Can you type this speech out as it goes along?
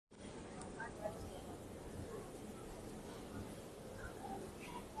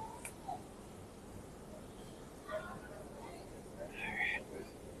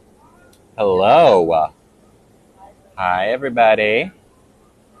Hello. Hi, everybody.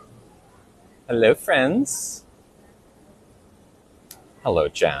 Hello, friends. Hello,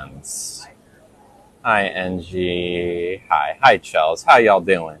 Jens. Hi, Angie. Hi. Hi, Chels. How y'all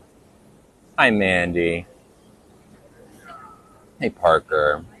doing? Hi, Mandy. Hey,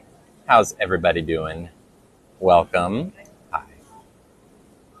 Parker. How's everybody doing? Welcome. Hi.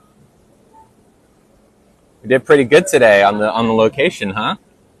 We did pretty good today on the location, huh?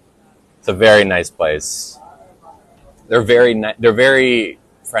 It's a very nice place. They're very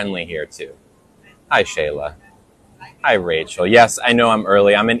friendly here too. Hi, Shayla. Hi, Rachel. Yes, I know I'm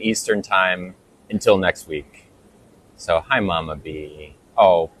early. I'm in Eastern time until next week. So, hi, Mama B.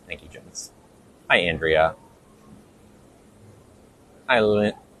 Oh, thank you, Jens. Hi, Andrea. Hi,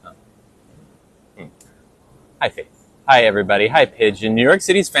 Lynn. Oh. Hi, Faith. Hi, everybody. Hi, Pigeon. New York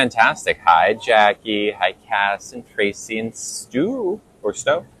City's fantastic. Hi, Jackie. Hi, Cass and Tracy and Stu. Or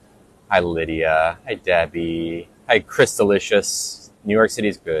Stowe. Hi, Lydia. Hi, Debbie. Hi, Crystalicious. New York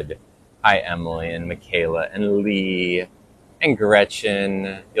City's good. Hi, Emily and Michaela and Lee and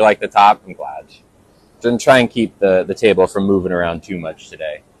Gretchen. You like the top? I'm glad. Didn't try and keep the table from moving around too much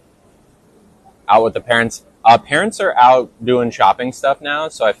today. Out with the parents. Parents are out doing shopping stuff now,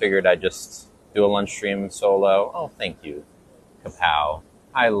 so I figured I'd just do a lunch stream solo. Oh, thank you, Kapow.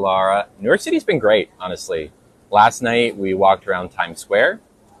 Hi, Laura. New York City's been great, honestly. Last night, we walked around Times Square.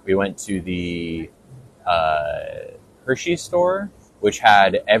 We went to the Hershey store, which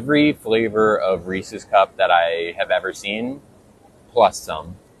had every flavor of Reese's Cup that I have ever seen, plus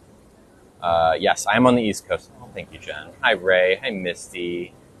some. Yes, I'm on the East Coast. Oh, thank you, Jen. Hi, Ray. Hi,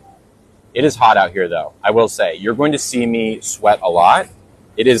 Misty. It is hot out here, though. I will say, you're going to see me sweat a lot.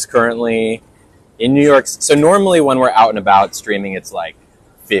 It is currently in New York. So normally when we're out and about streaming, it's like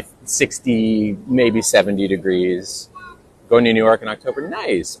 60, maybe 70 degrees. Going to New York in October.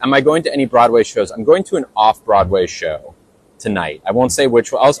 Nice. Am I going to any Broadway shows? I'm going to an off-Broadway show tonight. I won't say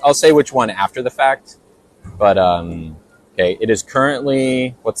which one. I'll say which one after the fact. But, okay, it is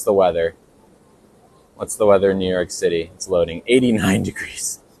currently, what's the weather? What's the weather in New York City? It's loading. 89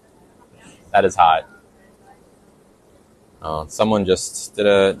 degrees. That is hot. Oh, someone just, did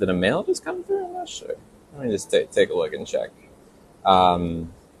a mail just come through? I'm not sure. Let me just take a look and check.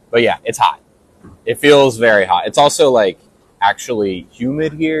 But yeah, it's hot. It feels very hot. It's also like actually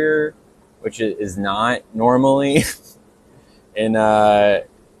humid here, which is not normally in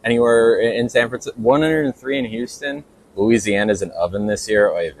anywhere in San Francisco. 103 in Houston. Louisiana's an oven this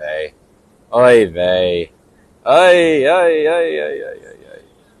year. Oy vey. Oy vey. Oy, oy, oy, oy, oy, oy.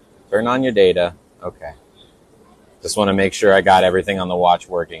 Turn on your data. Okay. Just want to make sure I got everything on the watch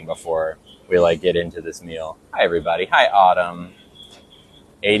working before we get into this meal. Hi, everybody. Hi, Autumn.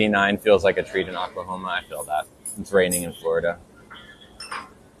 89 feels like a treat in Oklahoma. I feel that. It's raining in Florida.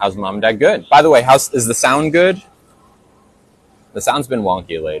 How's mom and dad? Good. By the way, is the sound good? The sound's been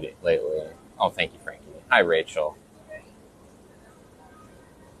wonky lately. Oh, thank you, Frankie. Hi, Rachel.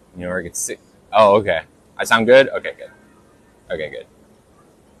 New York, it's 6. Oh, okay. I sound good? Okay, good. Okay, good.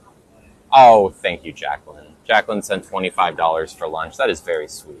 Oh, thank you, Jacqueline. Jacqueline sent $25 for lunch. That is very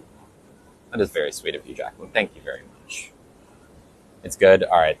sweet. That is very sweet of you, Jacqueline. Thank you very much. It's good?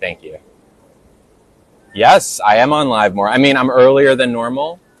 All right, thank you. Yes, I am on live more. I mean, I'm earlier than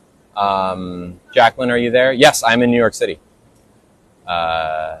normal. Jacqueline, are you there? Yes, I'm in New York City.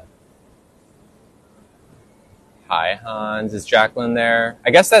 Hi, Hans. Is Jacqueline there? I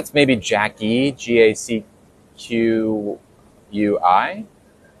guess that's maybe Jackie, Gacqui.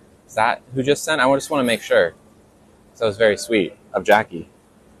 Is that who just sent? I just want to make sure. So that was very sweet of Jackie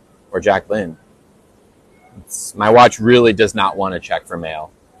or Jacqueline. My watch really does not want to check for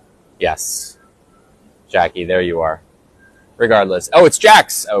mail. Yes. Jackie, there you are. Regardless. Oh, it's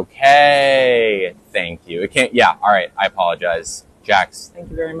Jax. Okay. Thank you. It can't. Yeah. All right. I apologize. Jax. Thank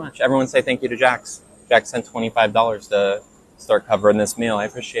you very much. Everyone say thank you to Jax. Jax sent $25 to start covering this meal. I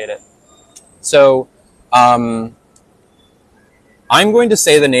appreciate it. So, I'm going to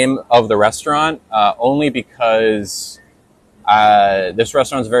say the name of the restaurant only because this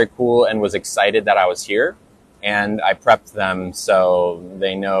restaurant is very cool and was excited that I was here. And I prepped them so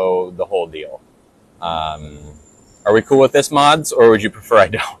they know the whole deal. Are we cool with this, mods, or would you prefer I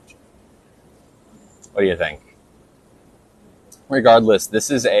don't? What do you think? Regardless, this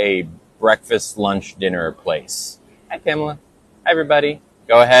is a breakfast, lunch, dinner place. Hi, Pamela. Hi, everybody.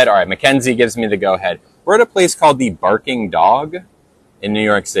 Go ahead. All right, Mackenzie gives me the go-ahead. We're at a place called the Barking Dog in New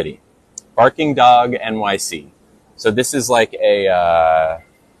York City. Barking Dog NYC. So this is like a...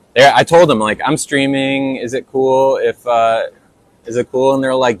 I told them, I'm streaming. Is it cool if... is it cool? And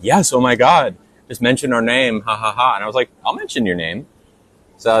they're like, yes, oh my God. Just mention our name, ha ha ha. And I was like, I'll mention your name.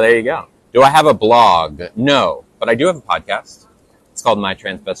 So there you go. Do I have a blog? No, but I do have a podcast. It's called My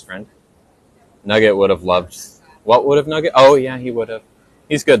Trans Best Friend. Nugget would have loved. What would have Nugget? Oh yeah, he would have.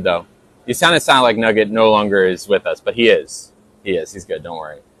 He's good though. You sound like Nugget no longer is with us, but he is. He is. He's good. Don't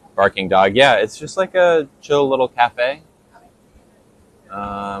worry. Barking dog. Yeah, it's just like a chill little cafe.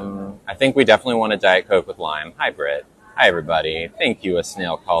 I think we definitely want a Diet Coke with lime. Hi, Britt. Hi, everybody. Thank you, a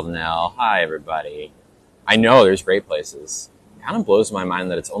snail called Nell. Hi, everybody. I know there's great places. It kind of blows my mind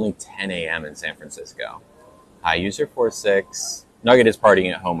that it's only 10 a.m. in San Francisco. Hi, user46. Nugget is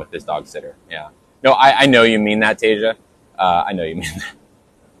partying at home with his dog sitter. Yeah. No, I know you mean that, Tasia. I know you mean that.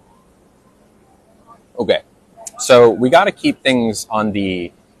 Okay. So we got to keep things on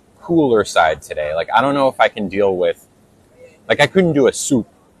the cooler side today. Like, I don't know if I can deal with, like, I couldn't do a soup.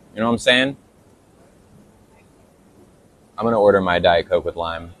 You know what I'm saying? I'm going to order my Diet Coke with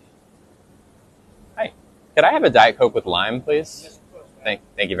lime. Hi. Could I have a Diet Coke with lime, please? Thank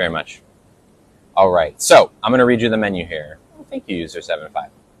you very much. All right. So I'm going to read you the menu here. Oh, thank you, user75.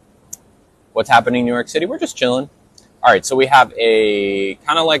 What's happening in New York City? We're just chilling. All right. So we have a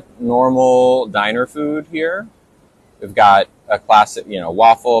kind of like normal diner food here. We've got a classic,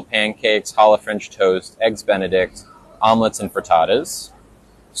 waffle, pancakes, challah French toast, eggs Benedict, omelets, and frittatas.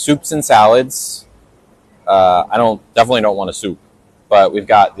 Soups and salads. I definitely don't want a soup, but we've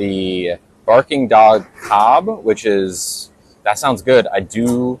got the Barking Dog Cobb, that sounds good.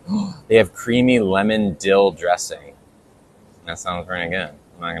 They have creamy lemon dill dressing. That sounds very good.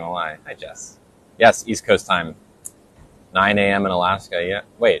 I'm not going to lie. Hi, Jess. Yes, East Coast time. 9 a.m. in Alaska. Yeah.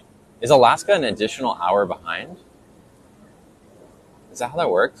 Wait, is Alaska an additional hour behind? Is that how that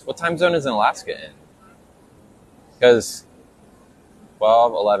works? What time zone is Alaska in? Because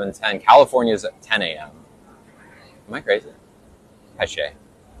 12, 11, 10. California's at 10 a.m. Am I crazy? Hi, Shay.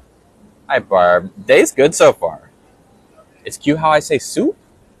 Hi, Barb. Day's good so far. Is Q how I say soup?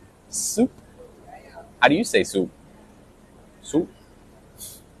 Soup? How do you say soup? Soup?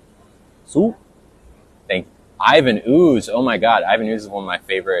 Soup? Thank you. Ivan Ooze. Oh my god, Ivan Ooze is one of my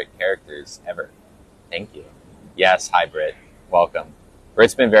favorite characters ever. Thank you. Yes, hi, Britt. Welcome.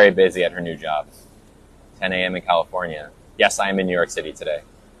 Britt's been very busy at her new job. 10 a.m. in California. Yes, I am in New York City today.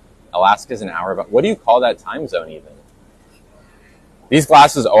 Alaska's an hour, but what do you call that time zone even? These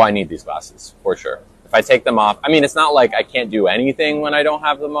glasses, I need these glasses, for sure. If I take them off, it's not like I can't do anything when I don't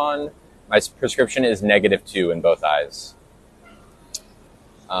have them on. My prescription is -2 in both eyes.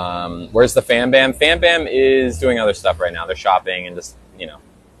 Where's the Fam Bam? Fam Bam is doing other stuff right now. They're shopping and just,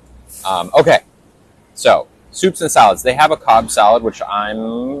 Okay, so soups and salads. They have a Cobb salad, which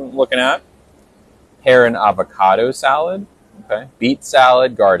I'm looking at. Pear and avocado salad. Okay. Beet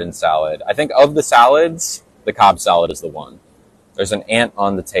salad, garden salad. I think of the salads, the Cobb salad is the one. There's an ant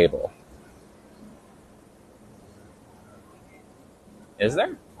on the table. Is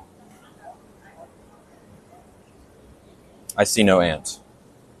there? I see no ant.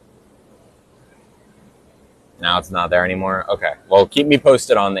 Now it's not there anymore? Okay. Well, keep me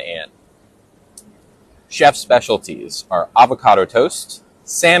posted on the ant. Chef specialties are avocado toast,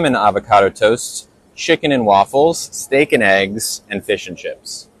 salmon avocado toast, chicken and waffles, steak and eggs, and fish and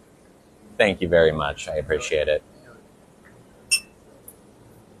chips. Thank you very much. I appreciate it.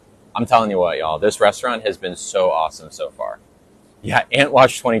 I'm telling you what, y'all. This restaurant has been so awesome so far. Yeah, Ant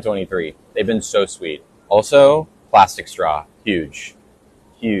Watch 2023. They've been so sweet. Also, plastic straw. Huge.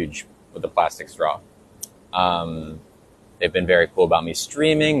 Huge with the plastic straw. They've been very cool about me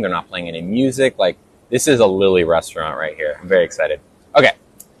streaming. They're not playing any music. Like, this is a Lily restaurant right here. I'm very excited. Okay.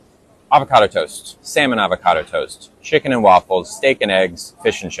 Avocado toast, salmon avocado toast, chicken and waffles, steak and eggs,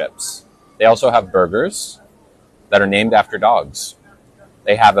 fish and chips. They also have burgers that are named after dogs.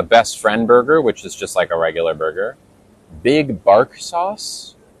 They have a best friend burger, which is just like a regular burger. Big bark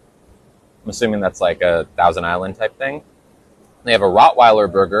sauce. I'm assuming that's like a Thousand Island type thing. They have a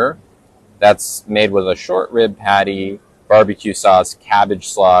Rottweiler burger that's made with a short rib patty, barbecue sauce, cabbage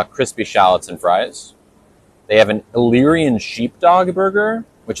slaw, crispy shallots, and fries. They have an Illyrian sheepdog burger,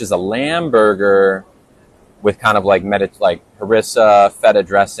 which is a lamb burger with kind of like harissa, feta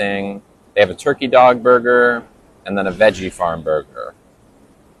dressing. They have a turkey dog burger and then a veggie farm burger.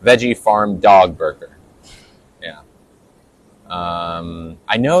 Veggie farm dog burger. Yeah.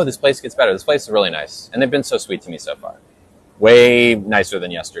 I know this place gets better. This place is really nice. And they've been so sweet to me so far. Way nicer than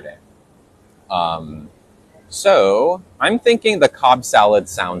yesterday. So I'm thinking the Cobb salad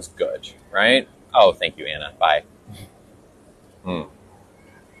sounds good, right? Oh, thank you, Anna. Bye.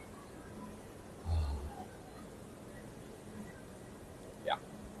 Yeah.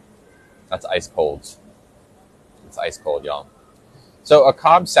 That's ice cold. It's ice cold, y'all. So a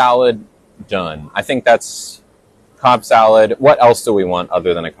Cobb salad done. I think that's Cobb salad. What else do we want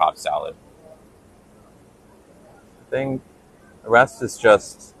other than a Cobb salad? I think the rest is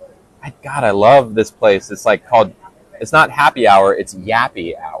just... God, I love this place. It's like called... It's not happy hour, it's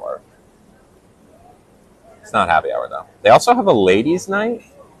yappy hour. It's not happy hour, though. They also have a ladies' night.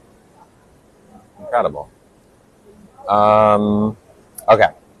 Incredible. Okay.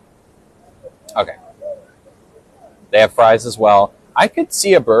 Okay. They have fries as well. I could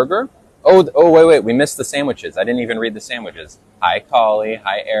see a burger. Oh, wait. We missed the sandwiches. I didn't even read the sandwiches. Hi, Collie.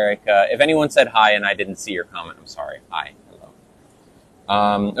 Hi, Erica. If anyone said hi and I didn't see your comment, I'm sorry. Hi.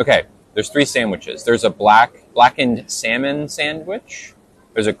 Hello. Okay. There's 3 sandwiches. There's a blackened salmon sandwich.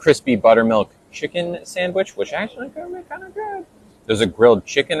 There's a crispy buttermilk chicken sandwich, which actually could be kind of good. There's a grilled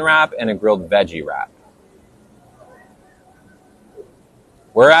chicken wrap and a grilled veggie wrap.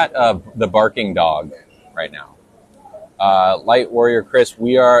 We're at the Barking Dog right now. Light Warrior Chris,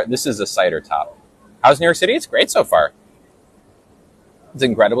 this is a cider top. How's New York City? It's great so far. It's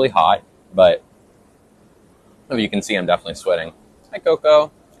incredibly hot, but if you can see, I'm definitely sweating. Hi,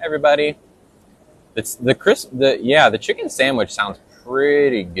 Coco. Everybody. It's the chicken sandwich sounds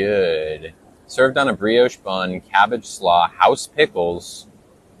pretty good. Served on a brioche bun, cabbage slaw, house pickles.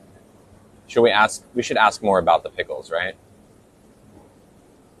 We should ask more about the pickles, right?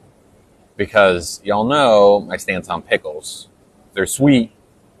 Because y'all know my stance on pickles. If they're sweet,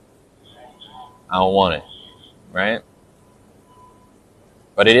 I don't want it, right?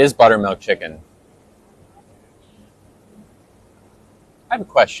 But it is buttermilk chicken. I have a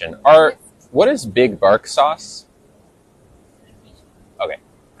question. What is Big Bark sauce? Okay,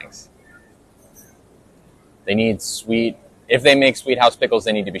 thanks. They need sweet... If they make sweet house pickles,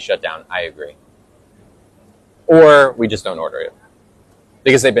 they need to be shut down. I agree. Or we just don't order it.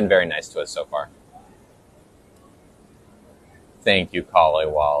 Because they've been very nice to us so far. Thank you, Kali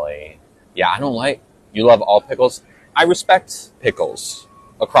Wally. Yeah, you love all pickles? I respect pickles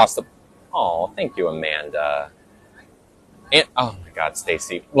across the... Oh, thank you, Amanda. And, oh my God,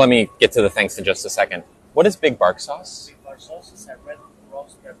 Stacy. Let me get to the thanks in just a second. What is Big Bark sauce? Big Bark sauce is a red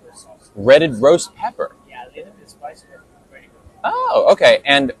roast pepper sauce. Redded roast pepper? Yeah, a little bit spicy, but very good. Oh, okay.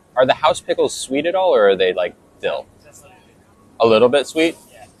 And are the house pickles sweet at all, or are they like dill? Just a little bit. A little bit sweet?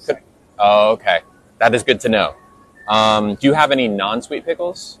 Yeah. Oh, okay. That is good to know. Do you have any non-sweet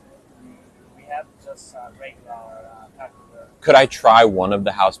pickles? We have just regular taco. Could I try one of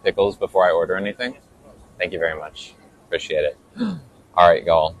the house pickles before I order anything? Yes, of course. Thank you very much. Appreciate it. All right,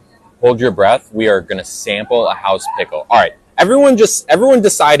 y'all. Hold your breath. We are going to sample a house pickle. All right. Everyone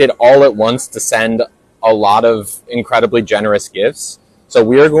decided all at once to send a lot of incredibly generous gifts. So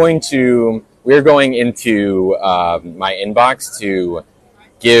we are going into my inbox to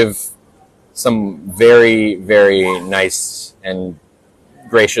give some very, very nice and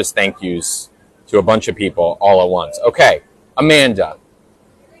gracious thank yous to a bunch of people all at once. Okay, Amanda.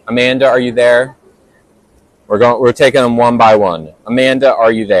 Amanda, are you there? We're taking them one by one. Amanda,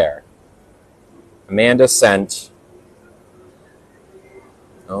 are you there? Amanda sent...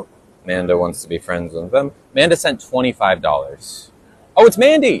 Oh, Amanda wants to be friends with them. Amanda sent $25. Oh, it's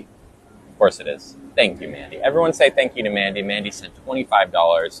Mandy! Of course it is. Thank you, Mandy. Everyone say thank you to Mandy. Mandy sent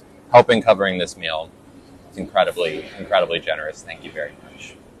 $25, helping covering this meal. It's incredibly, incredibly generous. Thank you very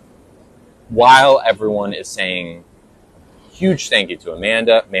much. While everyone is saying huge thank you to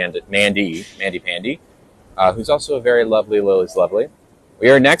Mandy Pandy, who's also a very lovely Lily's Lovely. We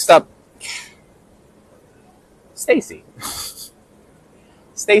are next up, Stacy.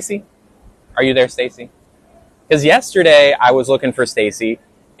 Stacy, are you there, Stacy? Because yesterday I was looking for Stacy,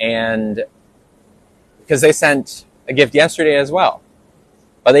 and because they sent a gift yesterday as well,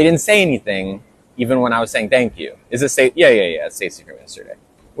 but they didn't say anything even when I was saying thank you. Is it Stacy? Yeah. Stacy from yesterday.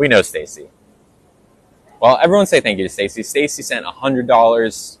 We know Stacy. Well, everyone say thank you to Stacy. Stacy sent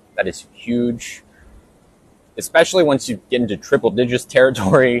 $100. That is huge. Especially once you get into triple digits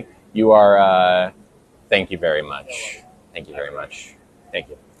territory, you are, thank you very much. Thank you very much. Thank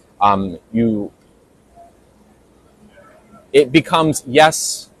you. It becomes,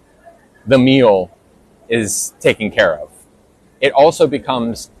 yes, the meal is taken care of. It also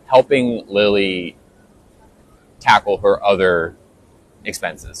becomes helping Lily tackle her other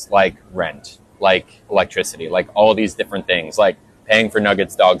expenses, like rent, like electricity, like all these different things, like paying for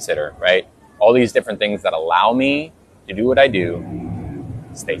Nugget's dog sitter, right? All these different things that allow me to do what I do.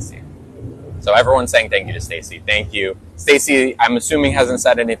 Stacy. So everyone's saying thank you to Stacy. Thank you. Stacy, I'm assuming hasn't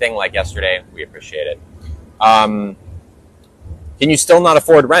said anything like yesterday. We appreciate it. Can you still not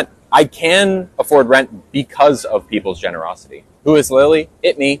afford rent? I can afford rent because of people's generosity. Who is Lily?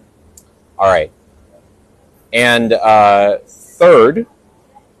 It me. All right. And third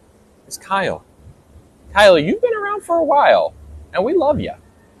is Kyle. Kyle, you've been around around for a while, and we love you.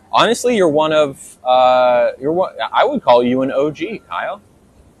 Honestly, you're one of I would call you an OG, Kyle.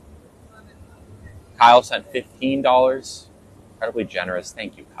 Kyle sent $15. Incredibly generous.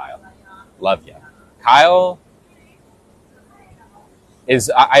 Thank you, Kyle. Love you. Kyle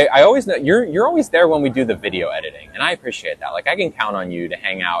is I always know you're always there when we do the video editing, and I appreciate that. Like, I can count on you to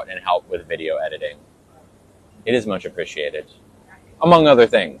hang out and help with video editing. It is much appreciated, among other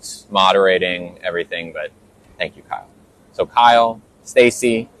things, moderating everything. But thank you, Kyle. So Kyle,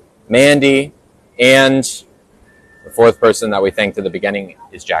 Stacy, Mandy, and the fourth person that we thanked at the beginning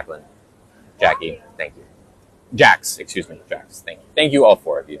is Jacqueline. Jackie, thank you. Jax, excuse me, Jax, thank you. Thank you, all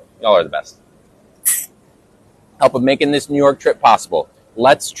four of you. Y'all are the best. Help with making this New York trip possible.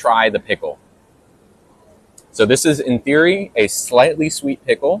 Let's try the pickle. So this is, in theory, a slightly sweet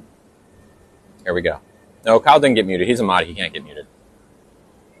pickle. Here we go. No, Kyle didn't get muted. He's a mod. He can't get muted.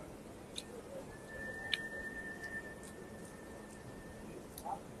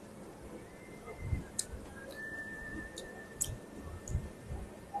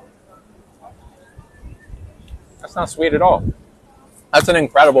 That's not sweet at all. That's an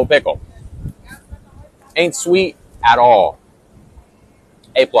incredible pickle. Ain't sweet at all.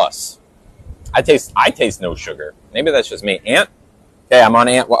 A+. I taste no sugar. Maybe that's just me. Ant? Okay, I'm on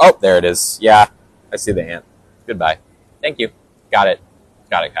Ant. Well, oh, there it is. Yeah, I see the ant. Goodbye. Thank you. Got it.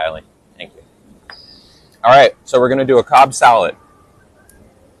 Got it, Kylie. Thank you. All right, so we're going to do a Cobb salad.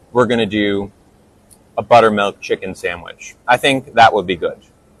 We're going to do a buttermilk chicken sandwich. I think that would be good,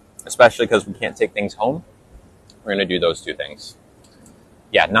 especially because we can't take things home. We're going to do those two things.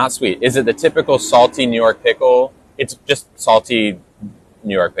 Yeah, not sweet. Is it the typical salty New York pickle? It's just salty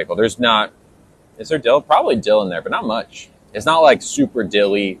New York pickle. There's not... Is there dill? Probably dill in there, but not much. It's not like super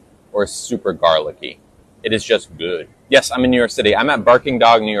dilly or super garlicky. It is just good. Yes, I'm in New York City. I'm at Barking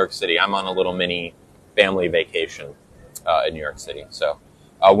Dog, New York City. I'm on a little mini family vacation in New York City. So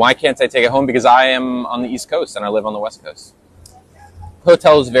why can't I take it home? Because I am on the East Coast and I live on the West Coast.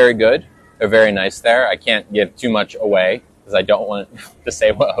 Hotel is very good. They're very nice there. I can't give too much away because I don't want to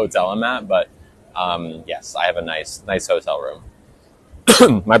say what hotel I'm at. But yes, I have a nice hotel room.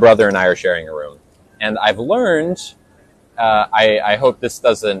 My brother and I are sharing a room. And I've learned, I hope this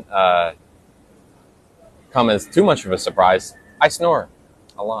doesn't come as too much of a surprise, I snore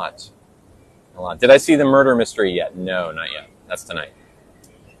a lot. A lot. Did I see the murder mystery yet? No, not yet. That's tonight.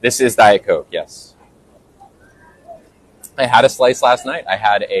 This is Diet Coke, yes. I had a slice last night. I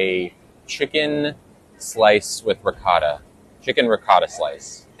had a chicken slice with ricotta. Chicken ricotta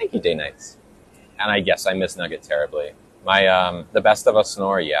slice. Thank you, Day Nights. And I guess I miss Nugget terribly. My the best of us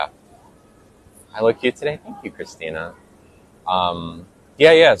snore, yeah. I look cute today. Thank you, Christina.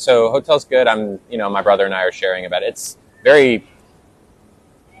 Yeah. So hotel's good. My brother and I are sharing about it. It's very,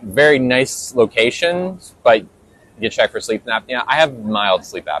 very nice location, but you check for sleep apnea. I have mild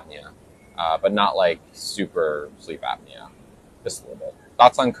sleep apnea, but not like super sleep apnea. Just a little bit.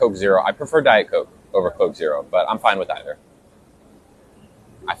 Thoughts on Coke Zero? I prefer Diet Coke over Coke Zero, but I'm fine with either.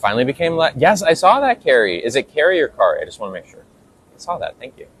 I finally became yes, I saw that, Carrie. Is it Carrie or Kari? I just want to make sure. I saw that.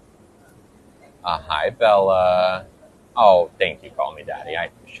 Thank you. Hi, Bella. Oh, thank you. Call me Daddy. I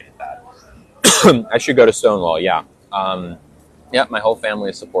appreciate that. I should go to Stonewall. Yeah. Yeah, my whole family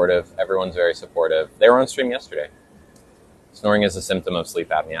is supportive. Everyone's very supportive. They were on stream yesterday. Snoring is a symptom of sleep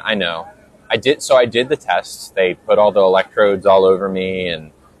apnea. I know. I did the tests. They put all the electrodes all over me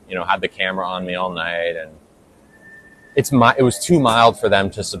and, had the camera on me all night. And it was too mild for them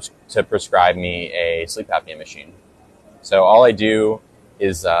to prescribe me a sleep apnea machine. So all I do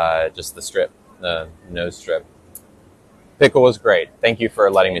is just the strip, the nose strip. Pickle was great. Thank you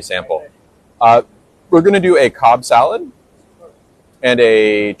for letting me sample. We're going to do a Cobb salad and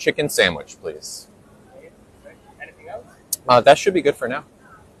a chicken sandwich, please. Anything else? That should be good for now.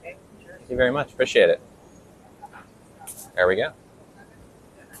 Okay, sure. Thank you very much. Appreciate it. There we go.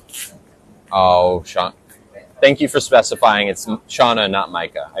 Oh, Sean. Thank you for specifying it's Shauna, not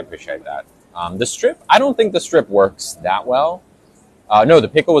Micah. I appreciate that. The strip, I don't think the strip works that well. No, the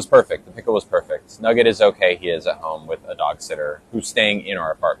pickle was perfect. The pickle was perfect. Nugget is okay. He is at home with a dog sitter who's staying in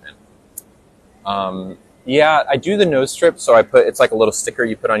our apartment. Yeah, I do the nose strip, so it's like a little sticker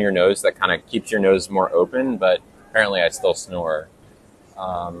you put on your nose that kind of keeps your nose more open, but apparently I still snore.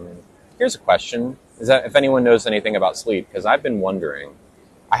 Here's a question. Is that if anyone knows anything about sleep, because I've been wondering.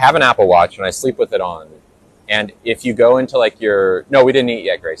 I have an Apple Watch and I sleep with it on. And if you go into no, we didn't eat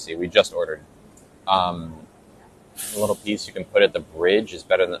yet, Gracie. We just ordered. A little piece you can put at the bridge is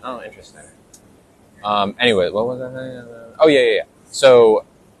better than, oh, interesting. Anyway, what was that? Oh, yeah. So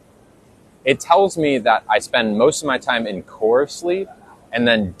it tells me that I spend most of my time in core sleep and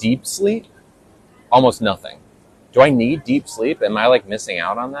then deep sleep, almost nothing. Do I need deep sleep? Am I like missing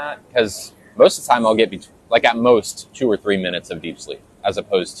out on that? Because most of the time I'll get like at most 2 or 3 minutes of deep sleep, as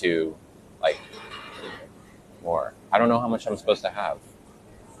opposed to like more. I don't know how much I'm supposed to have.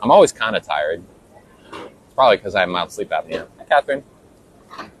 I'm always kind of tired. It's probably because I have mild sleep apnea. Hi, Catherine.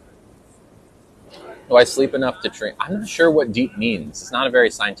 Do I sleep enough to train? I'm not sure what deep means. It's not a very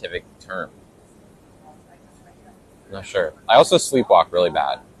scientific term. I'm not sure. I also sleepwalk really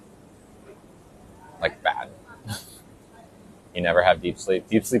bad. Like bad. You never have deep sleep.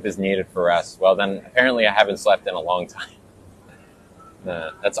 Deep sleep is needed for rest. Well, then apparently I haven't slept in a long time.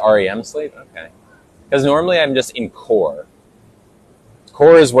 That's REM sleep? Okay. Because normally I'm just in core.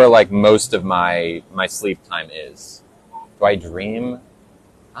 Core is where like most of my sleep time is. Do I dream?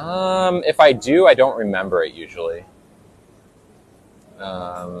 If I do, I don't remember it usually.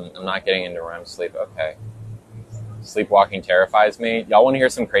 I'm not getting into REM sleep. Okay. Sleepwalking terrifies me. Y'all want to hear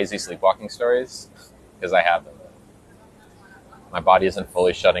some crazy sleepwalking stories? Because I have them. My body isn't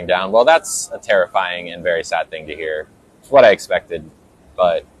fully shutting down. Well, that's a terrifying and very sad thing to hear. It's what I expected,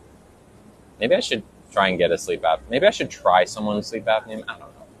 but maybe I should try and get a sleep apnea. Maybe I should try someone's sleep apnea. I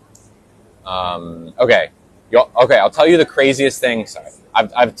don't know. Okay. Okay, I'll tell you the craziest thing. Sorry.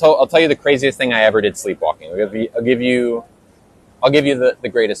 I'll tell you the craziest thing I ever did sleepwalking. I'll give you the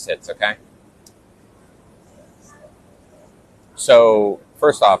greatest hits, okay? So,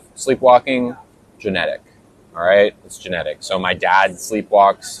 first off, sleepwalking, genetic. All right, it's genetic. So my dad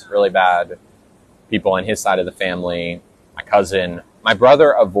sleepwalks really bad. People on his side of the family, my cousin, my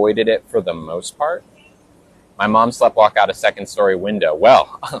brother avoided it for the most part. My mom sleptwalked out a second-story window.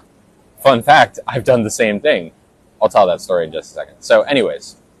 Well, fun fact, I've done the same thing. I'll tell that story in just a second. So,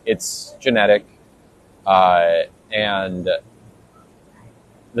 anyways, it's genetic, and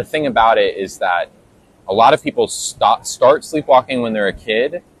the thing about it is that a lot of people start sleepwalking when they're a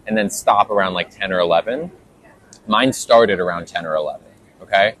kid and then stop around like 10 or 11. Mine started around 10 or 11,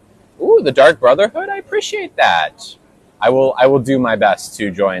 okay? Ooh, the Dark Brotherhood, I appreciate that. I will do my best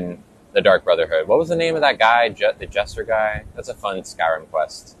to join the Dark Brotherhood. What was the name of that guy, the Jester guy? That's a fun Skyrim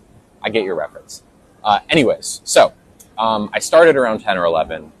quest. I get your reference. Anyways, so I started around 10 or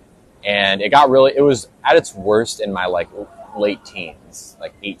 11, and it was at its worst in my like late teens,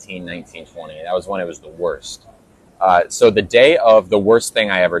 like 18, 19, 20. That was when it was the worst. So the day of the worst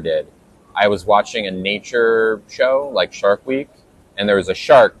thing I ever did, I was watching a nature show, like Shark Week, and there was a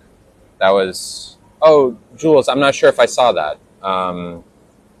shark that was... Oh, Jules, I'm not sure if I saw that.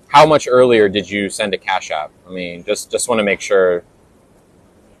 How much earlier did you send a Cash App? I mean, just want to make sure.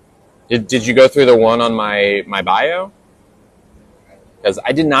 Did you go through the one on my bio? Because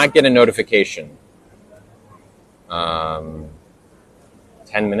I did not get a notification. 10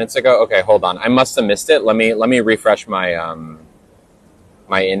 minutes ago? Okay, hold on. I must have missed it. Let me refresh my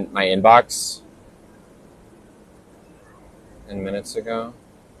my inbox. 10 minutes ago.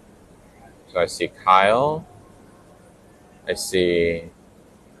 So I see Kyle. I see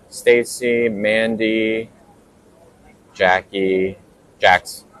Stacy, Mandy, Jax,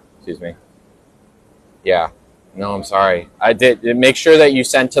 excuse me. Yeah. No, I'm sorry. I did make sure that you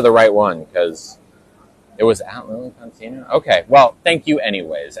sent to the right one, because it was at Lily Contina. Okay. Well, thank you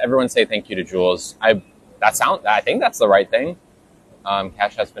anyways. Everyone say thank you to Jules. I think that's the right thing.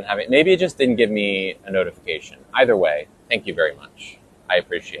 Cash has been having, maybe it just didn't give me a notification. Either way, thank you very much. I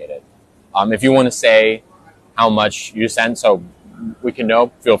appreciate it. If you want to say how much you sent so we can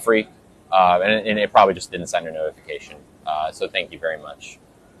know, feel free. And it probably just didn't send a notification. So thank you very much.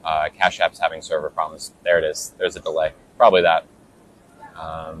 Cash App's having server problems. There it is. There's a delay. Probably that.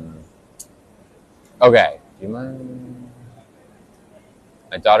 Okay. Do you mind?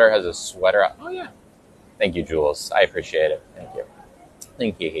 My daughter has a sweater. Oh, yeah. Thank you, Jules. I appreciate it. Thank you.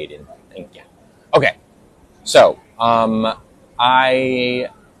 Thank you, Hayden. Thank you. Okay. So,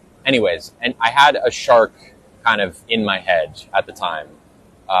 anyways, and I had a shark kind of in my head at the time.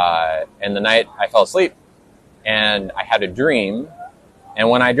 And the night I fell asleep and I had a dream. And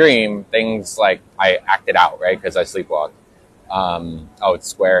when I dream, things like I acted out, right? Because I sleepwalk. Oh, it's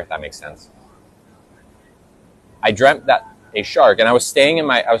square. That makes sense. I dreamt that a shark, and I was staying at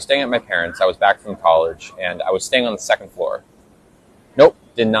my parents'. I was back from college, and I was staying on the second floor. Nope,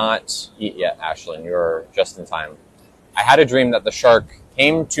 did not eat yet, Ashlyn. You're just in time. I had a dream that the shark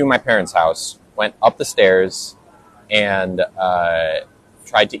came to my parents' house, went up the stairs, and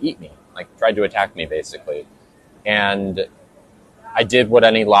tried to eat me, like tried to attack me, basically. And I did what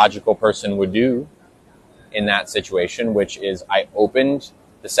any logical person would do in that situation, which is I opened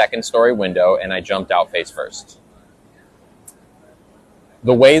the second-story window and I jumped out face first.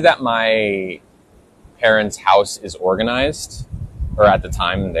 The way that my parents' house is organized, or at the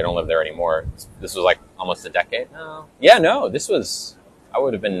time, they don't live there anymore. This was like almost a decade now. Yeah, no, I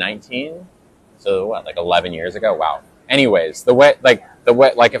would have been 19. So what, like 11 years ago? Wow. Anyways, like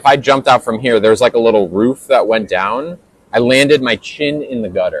if I jumped out from here, there's like a little roof that went down. I landed my chin in the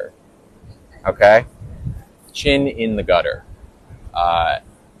gutter. Okay? Chin in the gutter.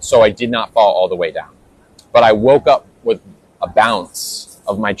 So I did not fall all the way down. But I woke up with a bounce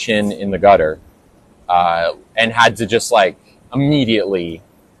of my chin in the gutter, and had to just like immediately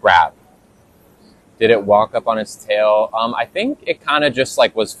grab. Did it walk up on its tail? I think it kind of just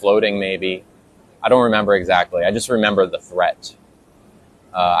like was floating maybe. I don't remember exactly. I just remember the threat.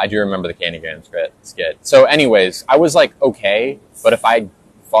 I do remember the Candygram skit. So anyways, I was like, okay, but if I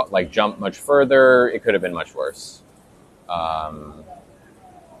jumped much further, it could have been much worse.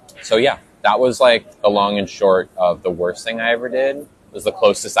 So yeah, that was like the long and short of the worst thing I ever did. It was the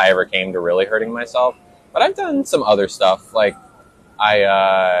closest I ever came to really hurting myself. But I've done some other stuff. Like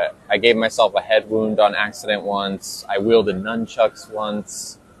I gave myself a head wound on accident once. I wielded nunchucks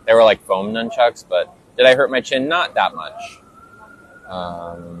once. They were like foam nunchucks, but did I hurt my chin? Not that much.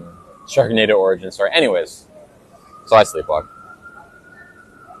 Sharknado origin story. Anyways, so I sleepwalk.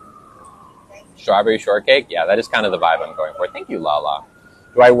 Strawberry shortcake? Yeah, that is kind of the vibe I'm going for. Thank you, Lala.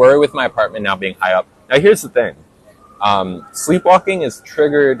 Do I worry with my apartment now being high up? Now, here's the thing. Sleepwalking is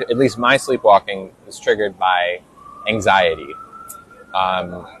triggered, at least my sleepwalking is triggered by anxiety.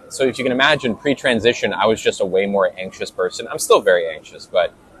 So if you can imagine, pre-transition, I was just a way more anxious person. I'm still very anxious,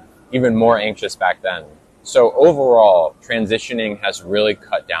 but even more anxious back then. So overall, transitioning has really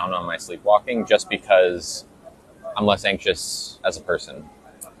cut down on my sleepwalking just because I'm less anxious as a person.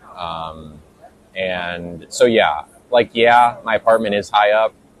 And so, yeah, my apartment is high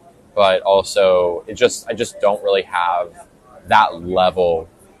up, but also I just don't really have that level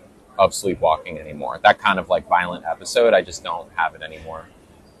of sleepwalking anymore. That kind of like violent episode, I just don't have it anymore.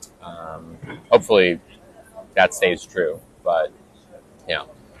 Hopefully that stays true, but you know,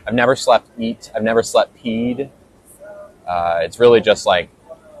 I've never slept peed. It's really just like,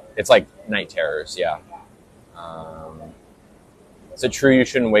 it's like night terrors. Yeah. Is it true you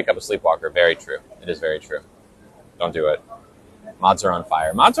shouldn't wake up a sleepwalker? Very true. It is very true. Don't do it. Mods are on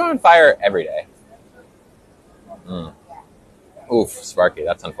fire. Mods are on fire every day. Oof, Sparky,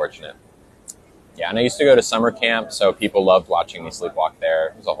 that's unfortunate. Yeah, and I used to go to summer camp, so people loved watching me sleepwalk there.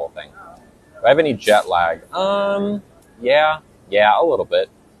 It was a whole thing. Do I have any jet lag? Yeah, a little bit.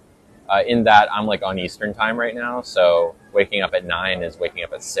 In that I'm like on Eastern time right now, so waking up at 9 is waking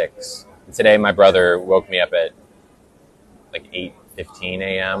up at 6. And today my brother woke me up at like 8:15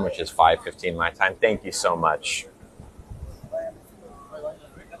 a.m., which is 5:15 my time. Thank you so much.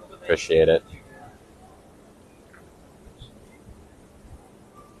 Appreciate it.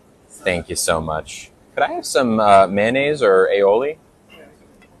 Thank you so much. Could I have some mayonnaise or aioli?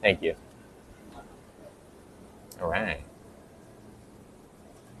 Thank you. All right.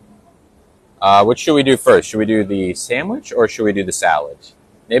 What should we do first? Should we do the sandwich or should we do the salad?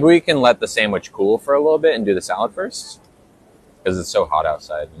 Maybe we can let the sandwich cool for a little bit and do the salad first? Because it's so hot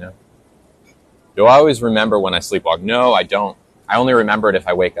outside, you know? Do I always remember when I sleepwalk? No, I don't. I only remember it if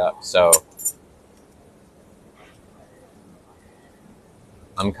I wake up, so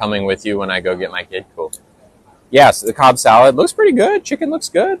I'm coming with you when I go get my kid. Cool. Yes, the Cobb salad looks pretty good. Chicken looks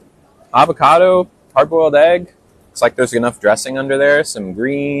good. Avocado, hard-boiled egg. Looks like there's enough dressing under there. Some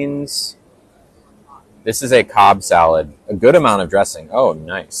greens. This is a Cobb salad. A good amount of dressing. Oh,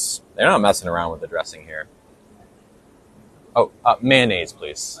 nice. They're not messing around with the dressing here. Oh, mayonnaise,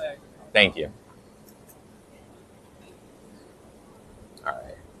 please. Thank you. All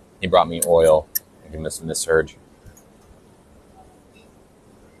right. He brought me oil. I can misheard.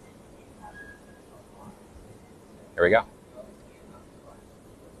 Here we go.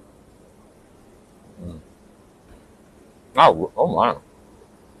 Oh my.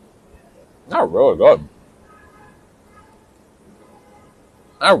 That's really good.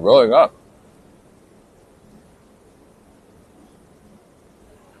 That's really good.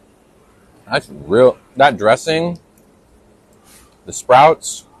 That's real. That dressing, the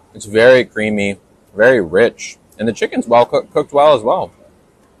sprouts, it's very creamy, very rich. And the chicken's well cooked well as well.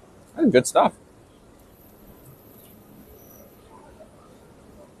 That's good stuff.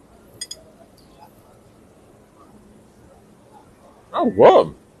 Oh,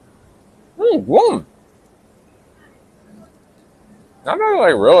 good. Good. That's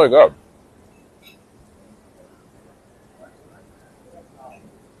like really good.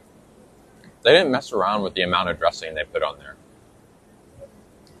 They didn't mess around with the amount of dressing they put on there.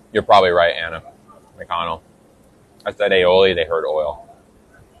 You're probably right, Anna McConnell. I said aioli, they heard oil.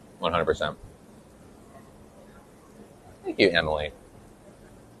 100%. Thank you, Emily.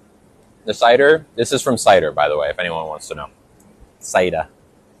 The cider, this is from Cider, by the way, if anyone wants to know. Cider.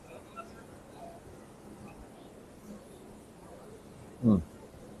 Mm.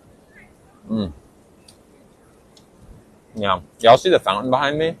 Mm. Yeah. Y'all see the fountain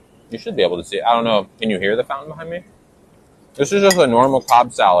behind me? You should be able to see it. I don't know. Can you hear the fountain behind me? This is just a normal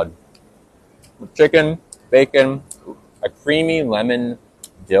Cobb salad. With chicken, bacon, a creamy lemon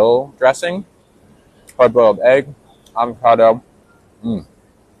dill dressing, hard-boiled egg, avocado. Mmm.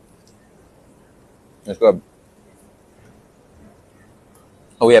 It's good.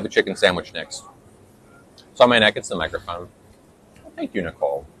 Oh, we have a chicken sandwich next. So on my neck, it's the microphone. Oh, thank you,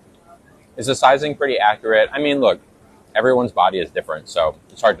 Nicole. Is the sizing pretty accurate? I mean, look, everyone's body is different, so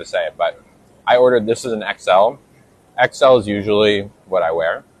it's hard to say. But I ordered this as an XL. XL is usually what I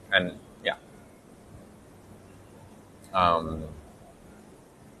wear, and yeah.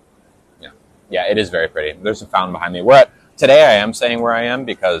 Yeah, it is very pretty. There's a fountain behind me. Today I am saying where I am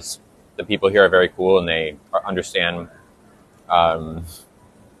because the people here are very cool and they understand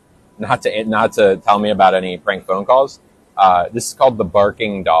not to tell me about any prank phone calls. This is called the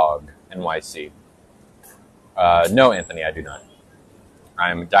Barking Dog NYC. No, Anthony, I do not.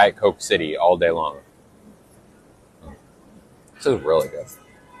 I'm Diet Coke City all day long. This is really good.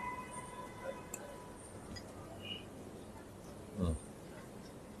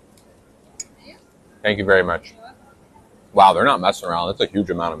 Thank you very much. Wow, they're not messing around. That's a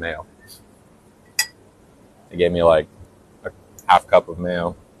huge amount of mayo. They gave me like a half cup of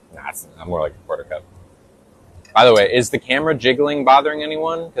mayo. Nah, it's more like a quarter cup. By the way, is the camera jiggling bothering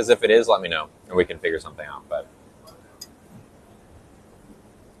anyone? Because if it is, let me know, and we can figure something out. But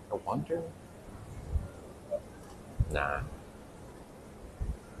I wonder. Nah.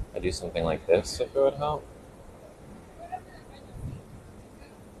 I do something like this if it would help.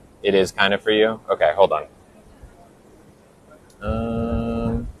 It is kind of for you? Okay, hold on.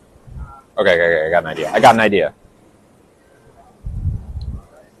 Okay, I got an idea.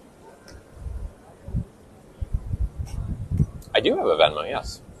 I do have a Venmo,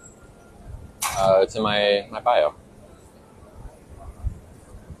 yes. It's in my bio.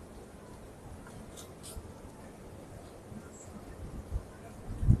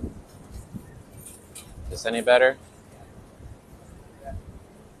 Is this any better?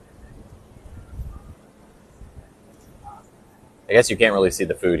 I guess you can't really see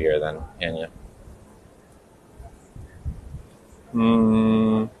the food here then, can you?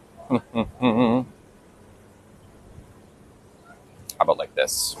 How about like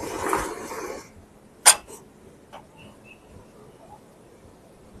this?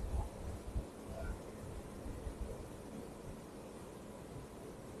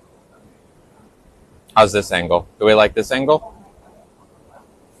 How's this angle? Do we like this angle?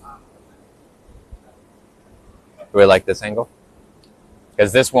 Do we like this angle?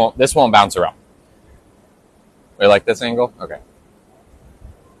 Because this won't bounce around. We like this angle? Okay.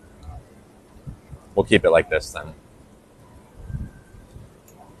 We'll keep it like this then.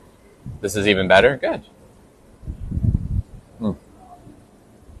 This is even better? Good.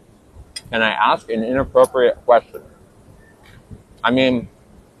 Can I ask an inappropriate question? I mean,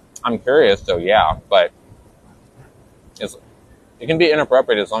 I'm curious, so yeah, but it can be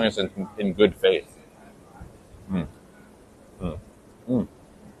inappropriate as long as it's in good faith.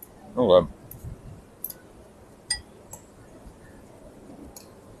 Okay.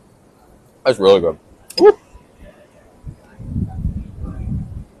 That's really good. Woo.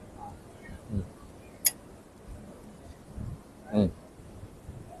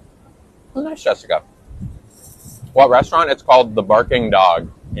 Oh, nice, Jessica. What restaurant? It's called The Barking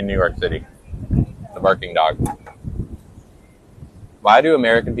Dog in New York City. The Barking Dog. Why do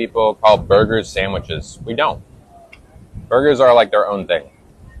American people call burgers sandwiches? We don't. Burgers are like their own thing.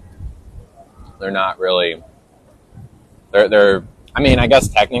 They're not really. They're. I mean, I guess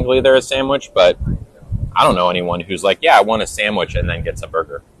technically they're a sandwich, but I don't know anyone who's like, yeah, I want a sandwich and then gets a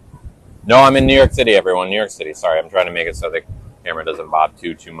burger. No, I'm in New York City, everyone. New York City. Sorry, I'm trying to make it so the camera doesn't bob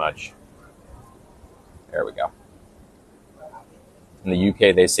too much. There we go. In the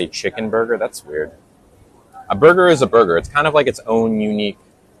UK, they say chicken burger. That's weird. A burger is a burger. It's kind of like its own unique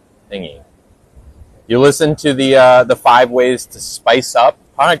thingy. You listen to the 5 Ways to Spice Up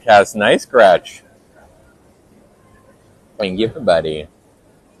podcast. Nice, Gretch. Thank you, everybody.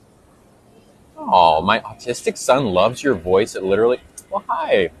 Oh, my autistic son loves your voice. It literally. Well,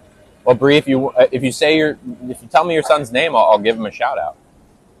 hi. Well, Bree, if you tell me your son's name, I'll give him a shout out.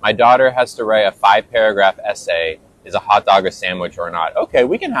 My daughter has to write a 5-paragraph essay. Is a hot dog a sandwich or not? Okay,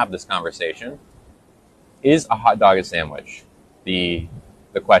 we can have this conversation. Is a hot dog a sandwich? The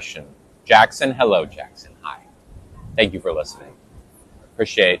question. Jackson, hello, Jackson. Hi. Thank you for listening.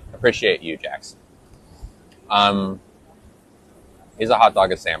 Appreciate you, Jackson. Is a hot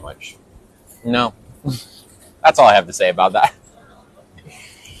dog a sandwich? No. That's all I have to say about that.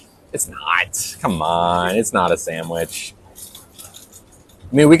 It's not. Come on, it's not a sandwich.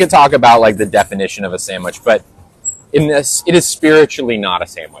 I mean, we could talk about like the definition of a sandwich, but in this, it is spiritually not a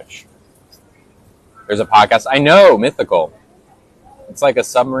sandwich. There's a podcast. I know, Mythical. It's like a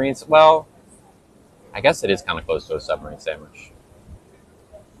submarine. Well, I guess it is kind of close to a submarine sandwich.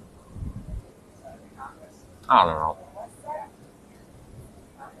 I don't know.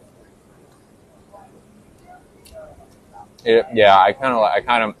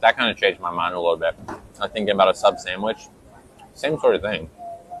 That kind of changed my mind a little bit. I'm thinking about a sub sandwich. Same sort of thing.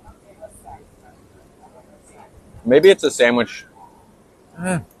 Maybe it's a sandwich.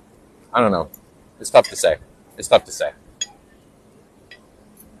 I don't know. It's tough to say.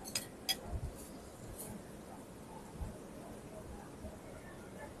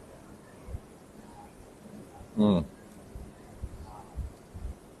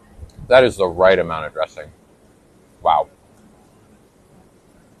 That is the right amount of dressing. Wow.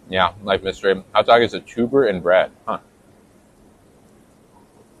 Yeah, life mystery. Hot dog is a tuber and bread. Huh.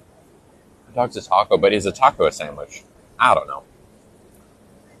 Hot dog's a taco, but is a taco a sandwich? I don't know.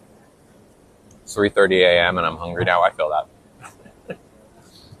 It's 3:30 a.m. and I'm hungry now. I feel that.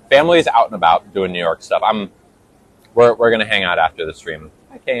 Family's out and about doing New York stuff. We're gonna hang out after the stream.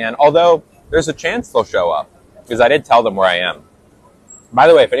 I can. Although there's a chance they'll show up because I did tell them where I am. By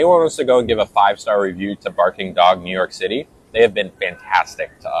the way, if anyone wants to go and give a 5-star review to Barking Dog New York City, they have been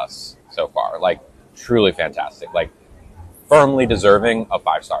fantastic to us so far. Like, truly fantastic. Like, firmly deserving of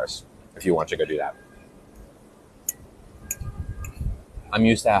 5 stars if you want to go do that. I'm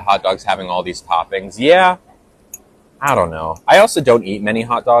used to hot dogs having all these toppings. Yeah, I don't know. I also don't eat many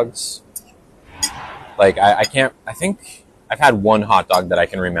hot dogs. Like, I can't, I think I've had one hot dog that I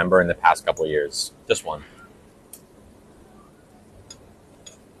can remember in the past couple of years. Just one.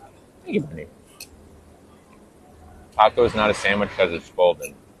 Thank you, Benny. Taco is not a sandwich because it's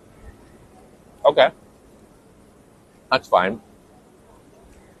folded. Okay. That's fine.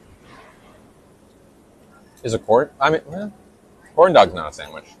 Is a corn? I mean, corn dog's not a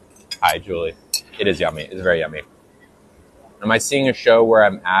sandwich. Hi, Julie. It is yummy. It's very yummy. Am I seeing a show where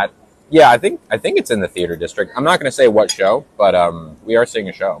I'm at? Yeah, I think it's in the theater district. I'm not going to say what show, but we are seeing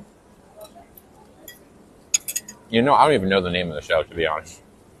a show. You know, I don't even know the name of the show, to be honest.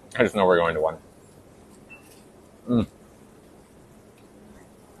 I just know we're going to one.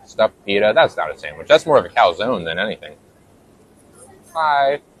 Stuffed pita. That's not a sandwich. That's more of a calzone than anything.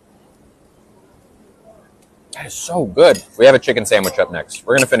 Hi. That is so good. We have a chicken sandwich up next.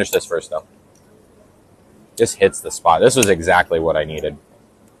 We're going to finish this first, though. This hits the spot. This was exactly what I needed.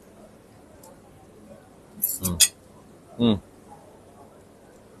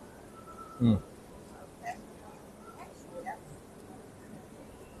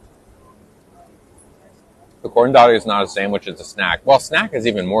 The corn dog is not a sandwich, it's a snack. Well, snack is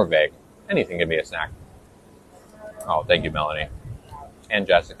even more vague. Anything can be a snack. Oh, thank you, Melanie. And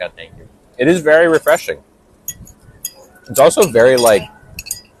Jessica, thank you. It is very refreshing. It's also very, like,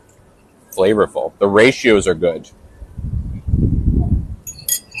 flavorful. The ratios are good.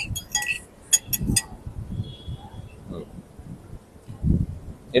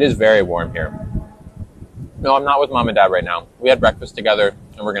 It is very warm here. No, I'm not with Mom and Dad right now. We had breakfast together,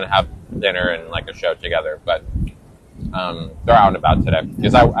 and we're going to have dinner and, like, a show together. But they're out and about today.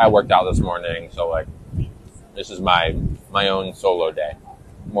 Because I worked out this morning, so, like, this is my own solo day.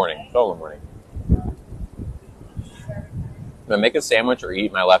 Solo morning. Do I make a sandwich or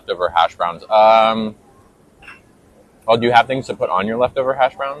eat my leftover hash browns? Oh, do you have things to put on your leftover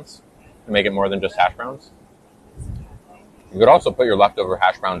hash browns to make it more than just hash browns? You could also put your leftover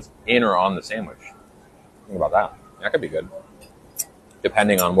hash browns in or on the sandwich. Think about that. That could be good.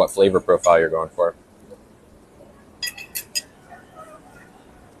 Depending on what flavor profile you're going for.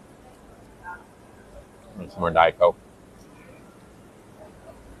 And some more Diet Coke.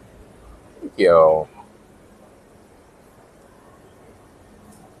 Thank you.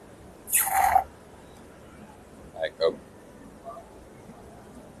 Diet Coke.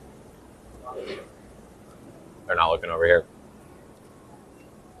 They're not looking over here.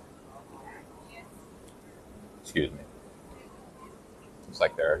 Excuse me. Looks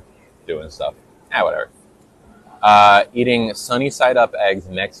like they're doing stuff. Whatever. Eating sunny side up eggs,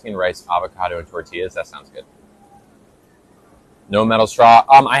 Mexican rice, avocado, and tortillas. That sounds good. No metal straw.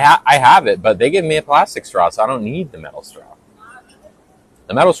 I have it, but they give me a plastic straw, so I don't need the metal straw.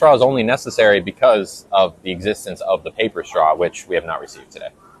 The metal straw is only necessary because of the existence of the paper straw, which we have not received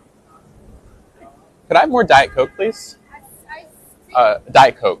today. Could I have more Diet Coke, please?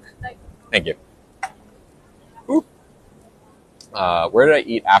 Diet Coke. Thank you. Oop. Where did I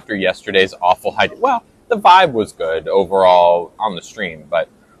eat after yesterday's awful hygiene? Well, the vibe was good overall on the stream, but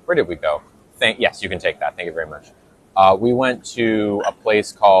where did we go? Yes, you can take that. Thank you very much. We went to a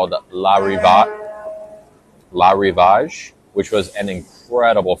place called La Rivage, which was an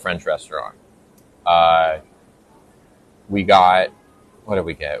incredible French restaurant. We got, what did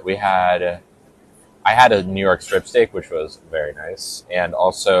we get? I had a New York strip steak, which was very nice. And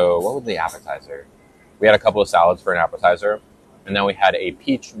also, what was the appetizer? We had a couple of salads for an appetizer. And then we had a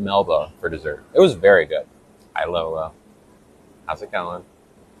peach melba for dessert. It was very good. Hi, Lola. How's it going?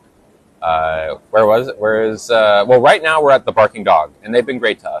 Where was it? Well, right now we're at the Barking Dog, and they've been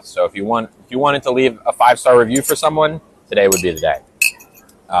great to us. So if you wanted to leave a 5-star review for someone, today would be the day.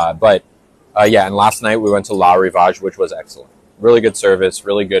 Yeah, and last night we went to La Rivage, which was excellent. Really good service,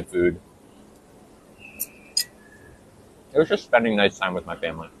 really good food. It was just spending nice time with my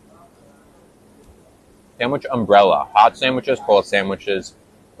family. Sandwich umbrella. Hot sandwiches, cold sandwiches,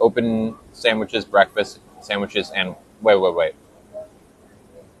 open sandwiches, breakfast sandwiches, and wait.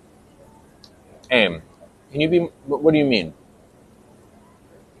 Aim, can you be, what do you mean?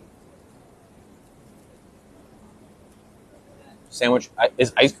 Sandwich,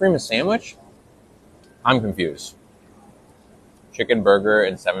 is ice cream a sandwich? I'm confused. Chicken burger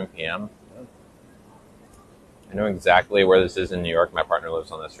and 7 p.m. I know exactly where this is in New York. My partner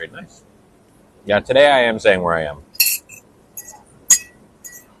lives on that street. Nice. Yeah, today I am saying where I am.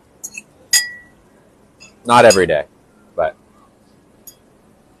 Not every day, but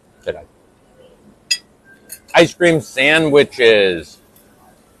today. Ice cream sandwiches.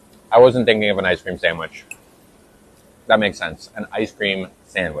 I wasn't thinking of an ice cream sandwich. That makes sense. An ice cream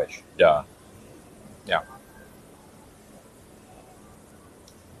sandwich. Duh. Yeah.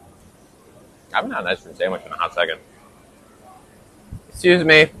 I haven't had an ice cream sandwich in a hot second. Excuse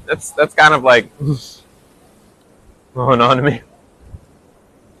me. That's kind of like going on to me.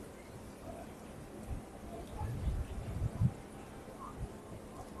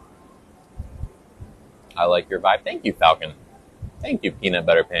 I like your vibe. Thank you, Falcon. Thank you, peanut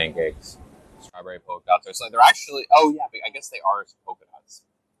butter pancakes. Strawberry polka dots. So they're actually, oh yeah, I guess they are polka dots.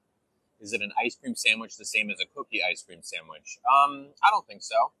 Is it an ice cream sandwich the same as a cookie ice cream sandwich? I don't think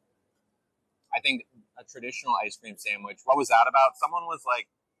so. I think a traditional ice cream sandwich, what was that about? Someone was like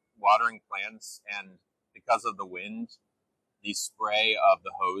watering plants, and because of the wind, the spray of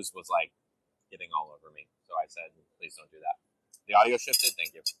the hose was like getting all over me. So I said, please don't do that. The audio shifted?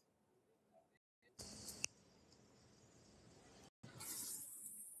 Thank you.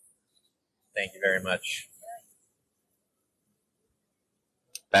 Thank you very much.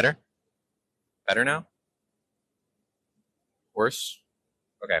 Better? Better now? Worse?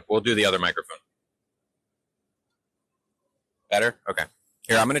 Okay, we'll do the other microphone. Better? Okay.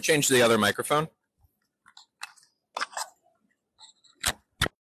 Here, I'm going to change the other microphone.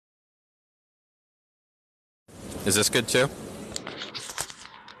 Is this good too?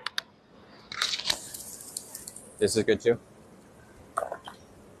 This is good too?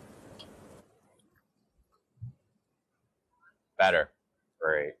 Better.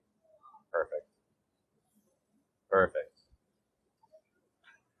 Great. Perfect. Perfect.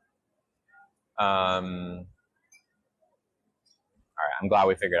 All right, I'm glad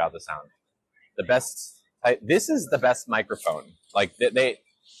we figured out the sound. The best, this is the best microphone. Like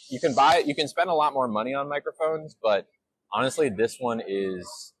you can spend a lot more money on microphones, but honestly, this one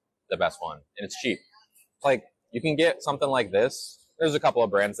is the best one, and it's cheap. Like, you can get something like this. There's a couple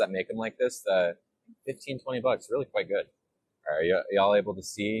of brands that make them like this. 15, 20 bucks, really quite good. All right, are y'all able to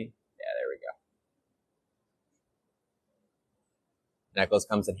see? Yeah, there we go. Necklace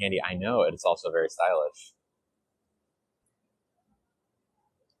comes in handy. I know, it's also very stylish.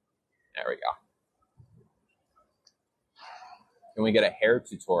 There we go. Can we get a hair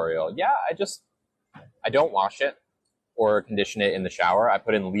tutorial? Yeah, I don't wash it or condition it in the shower. I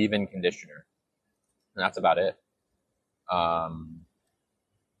put in leave-in conditioner, and that's about it.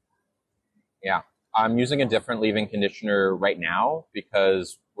 Yeah, I'm using a different leave-in conditioner right now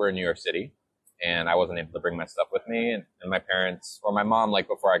because we're in New York City, and I wasn't able to bring my stuff with me. And my parents, or my mom, like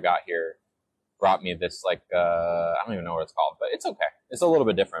before I got here, brought me this, like, I don't even know what it's called, but it's okay. It's a little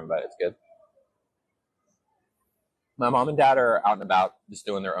bit different, but it's good. My mom and dad are out and about just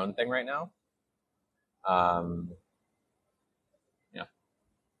doing their own thing right now. Yeah.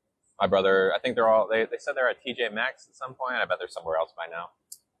 My brother, I think they said they're at TJ Maxx at some point. I bet they're somewhere else by now.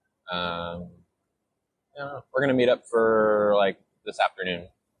 Yeah, we're going to meet up for like this afternoon.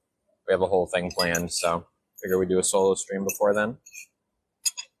 We have a whole thing planned, so figure we do a solo stream before then.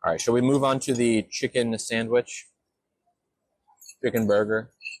 All right, shall we move on to the chicken sandwich? chicken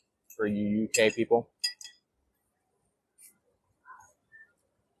burger for you UK people.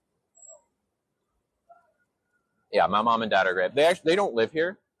 Yeah, my mom and dad are great. They don't live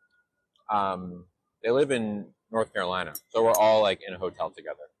here. They live in North Carolina, so we're all like in a hotel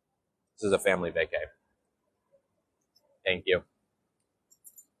together. This is a family vacay. Thank you.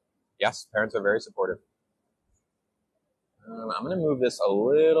 Yes, parents are very supportive. I'm going to move this a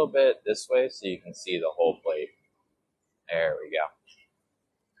little bit this way so you can see the whole plate. There we go.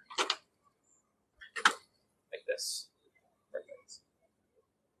 Like this. Perfect.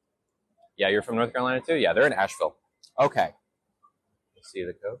 Yeah, you're from North Carolina too? Yeah, they're in Asheville. Okay. See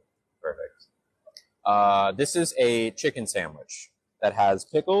the code? Perfect. This is a chicken sandwich that has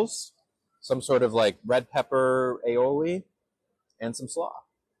pickles, some sort of like red pepper aioli, and some slaw.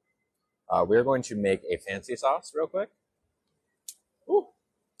 We're going to make a fancy sauce real quick. Ooh,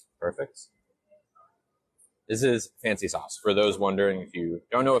 perfect. This is fancy sauce. For those wondering, if you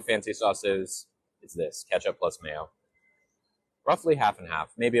don't know what fancy sauce is, it's this, ketchup plus mayo. Roughly half and half.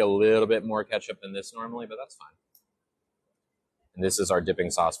 Maybe a little bit more ketchup than this normally, but that's fine. And this is our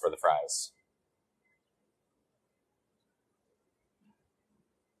dipping sauce for the fries.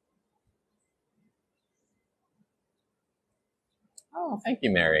 Oh, thank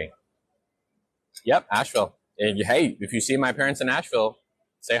you, Mary. Yep, Asheville. And, hey, if you see my parents in Asheville,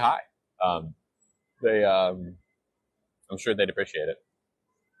 say hi. I'm sure they'd appreciate it.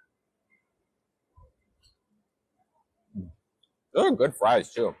 Those are good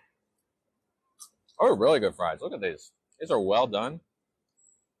fries, too. Oh, really good fries. Look at these. These are well done.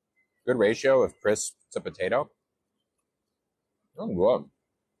 Good ratio of crisp to potato. Oh, good.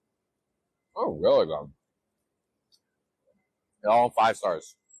 Oh, really good. All 5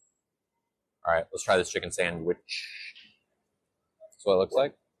 stars. All right, let's try this chicken sandwich. That's what it looks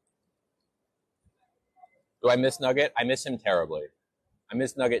like. Do I miss Nugget? I miss him terribly. I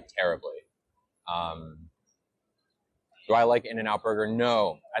miss Nugget terribly. Do I like In-N-Out Burger?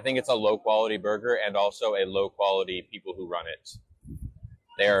 No. I think it's a low-quality burger and also a low-quality people who run it.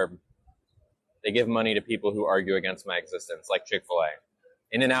 They give money to people who argue against my existence, like Chick-fil-A.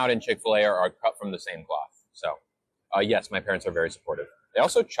 In-N-Out and Chick-fil-A are cut from the same cloth. So, yes, my parents are very supportive. They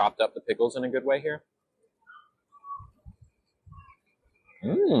also chopped up the pickles in a good way here.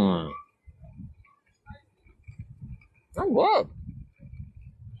 Mmm. Oh, good.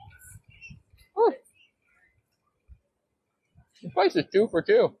 Oh. This place is 2 for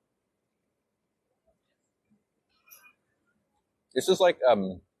 2. This is like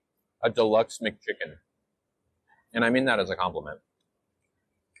a deluxe McChicken. And I mean that as a compliment.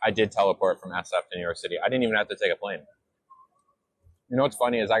 I did teleport from SF to New York City. I didn't even have to take a plane. You know what's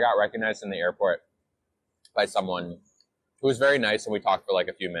funny is I got recognized in the airport by someone who was very nice, and we talked for like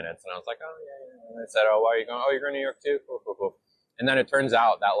a few minutes. And I was like, oh, yeah. And I said, oh, why are you going? Oh, you're going to New York too? Cool, cool, cool. And then it turns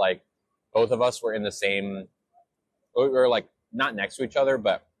out that like both of us were in the same, we were like not next to each other,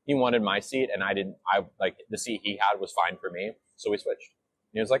 but he wanted my seat, and I like the seat he had was fine for me. So we switched.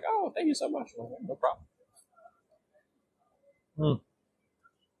 And he was like, oh, thank you so much. Like, no problem.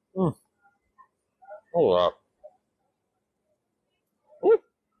 Hold up. Ooh.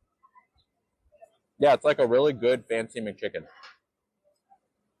 Yeah, it's like a really good fancy McChicken.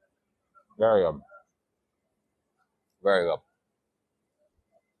 Very good. Very good.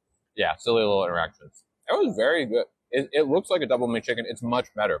 Yeah, silly little interactions. It was very good. It looks like a double McChicken. It's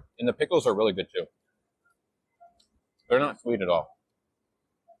much better. And the pickles are really good too. They're not sweet at all.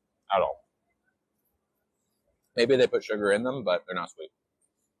 At all. Maybe they put sugar in them, but they're not sweet.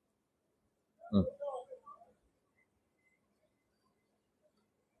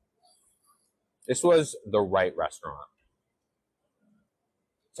 This was the right restaurant.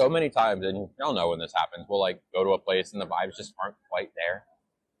 So many times, and y'all know when this happens, we'll like go to a place and the vibes just aren't quite there.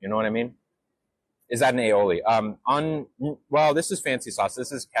 You know what I mean? Is that an aioli? Well, this is fancy sauce.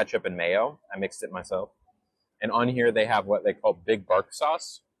 This is ketchup and mayo. I mixed it myself. And on here they have what they call Big Bark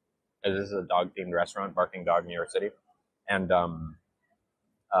sauce. This is a dog-themed restaurant, Barking Dog, New York City. And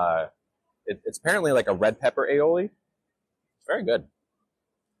it's apparently like a red pepper aioli. It's very good.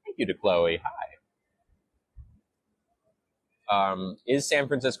 Thank you to Chloe. Hi. Is San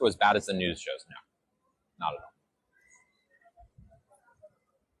Francisco as bad as the news shows? No, not at all.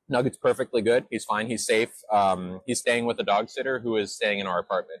 Nugget's perfectly good. He's fine. He's safe. He's staying with a dog sitter who is staying in our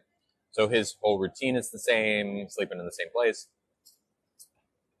apartment. So his whole routine is the same, sleeping in the same place.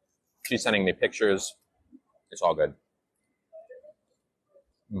 She's sending me pictures. It's all good.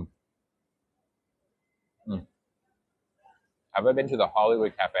 Have I been to the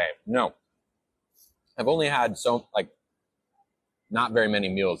Hollywood Cafe? No. I've only had not very many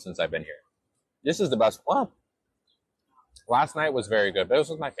meals since I've been here. This is the best one. Last night was very good, but it was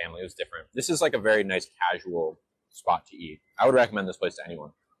with my family. It was different. This is like a very nice casual spot to eat. I would recommend this place to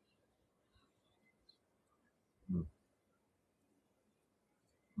anyone. Mm.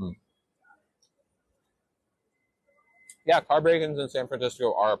 Mm. Yeah, car break-ins in San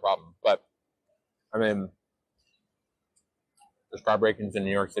Francisco are a problem, but I mean, there's car break-ins in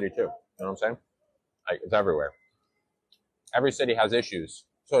New York City too. You know what I'm saying? Like, it's everywhere. Every city has issues.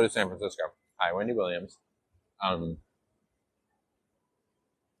 So does San Francisco. Hi, Wendy Williams.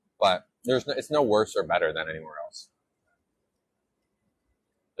 But it's no worse or better than anywhere else.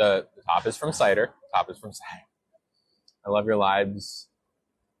 The top is from cider. Top is from cider. I love your lives.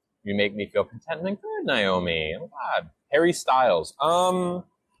 You make me feel content and good, Naomi. Oh God. Harry Styles. I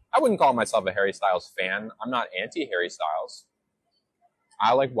wouldn't call myself a Harry Styles fan. I'm not anti Harry Styles.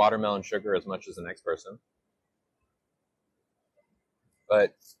 I like Watermelon Sugar as much as the next person.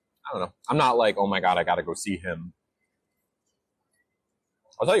 But I don't know. I'm not like, oh my God, I gotta go see him.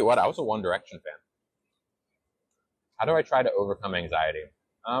 I'll tell you what, I was a One Direction fan. How do I try to overcome anxiety?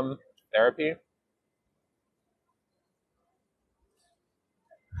 Therapy.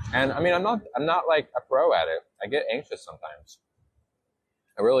 And I mean, I'm not like a pro at it. I get anxious sometimes.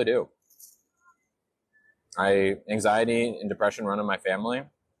 I really do. Anxiety and depression run in my family.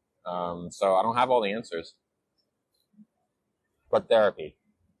 So I don't have all the answers. But therapy.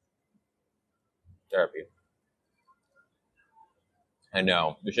 I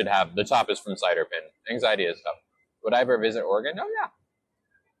know. We should have, the top is from Cider Pin. Anxiety is tough. Would I ever visit Oregon? Oh yeah.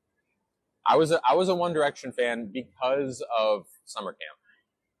 I was a One Direction fan because of summer camp.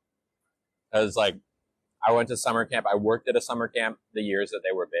 Because like, I went to summer camp. I worked at a summer camp the years that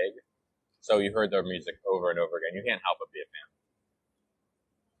they were big. So you heard their music over and over again. You can't help but be a fan.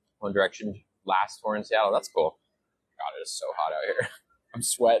 One Direction last tour in Seattle. That's cool. God, it is so hot out here. I'm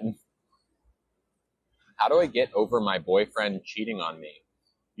sweating. How do I get over my boyfriend cheating on me?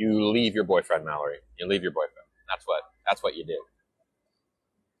 You leave your boyfriend, Mallory. You leave your boyfriend. That's what you do.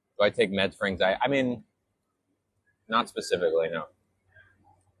 Do I take meds for anxiety? I mean, not specifically, no.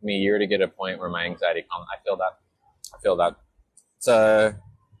 Give me a year to get a point where my anxiety calms. I feel that.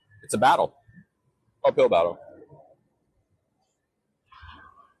 It's a battle. Uphill battle.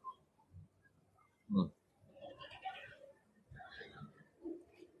 Mm.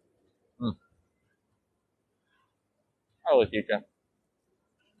 Mm. Hi, Letitia.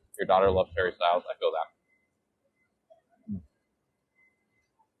 Your daughter loves Harry Styles. I feel that. Mm.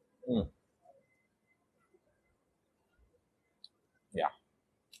 Mm. Yeah.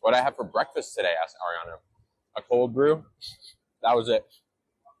 What I have for breakfast today, asked Ariana. A cold brew. That was it.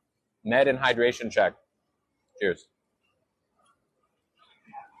 Med and hydration check. Cheers.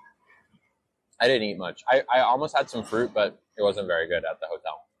 I didn't eat much. I almost had some fruit, but it wasn't very good at the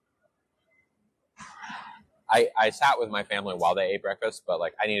hotel. I sat with my family while they ate breakfast, but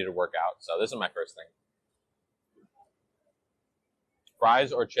like I needed to work out, so this is my first thing.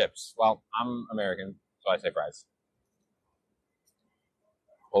 Fries or chips? Well, I'm American, so I say fries.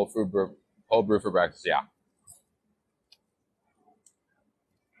 Cold brew for breakfast, yeah.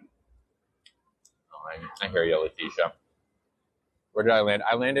 Oh, I hear you, Letitia. Where did I land?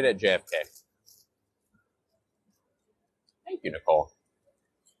 I landed at JFK. Thank you, Nicole.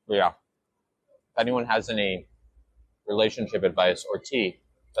 But yeah. If anyone has any relationship advice or tea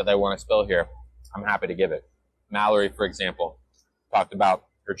that they want to spill here, I'm happy to give it. Mallory, for example, talked about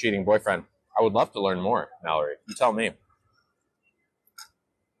her cheating boyfriend. I would love to learn more, Mallory. You tell me.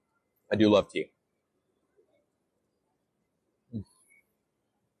 I do love tea.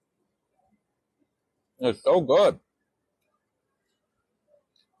 It's so good.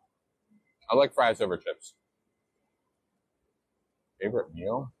 I like fries over chips. Favorite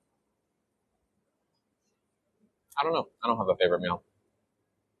meal? I don't know. I don't have a favorite meal.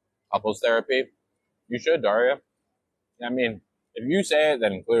 Couples therapy? You should, Daria. I mean, if you say it,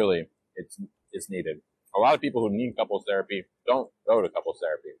 then clearly it's needed. A lot of people who need couples therapy don't go to couples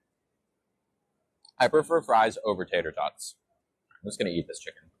therapy. I prefer fries over tater tots. I'm just going to eat this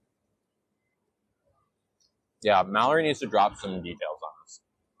chicken. Yeah, Mallory needs to drop some details on this.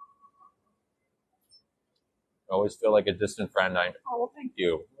 I always feel like a distant friend. Oh, well, thank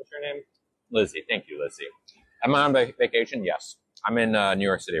you. What's your name? Lizzie. Thank you, Lizzie. Am I on vacation? Yes. I'm in New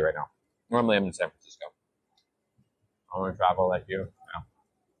York City right now. Normally I'm in San Francisco. I want to travel like you. No.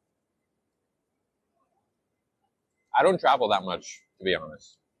 I don't travel that much, to be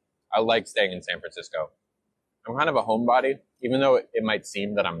honest. I like staying in San Francisco. I'm kind of a homebody, even though it might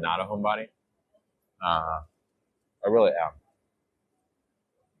seem that I'm not a homebody. I really am.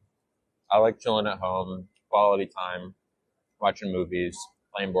 I like chilling at home, quality time, watching movies,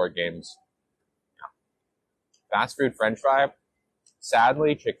 playing board games. Yeah. Fast food French fry,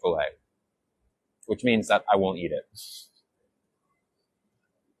 sadly, Chick-fil-A, which means that I won't eat it.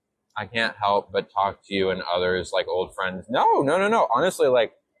 I can't help but talk to you and others like old friends. No. Honestly,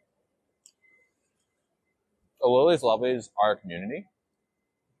 like, the Lily's Lovelies are a community.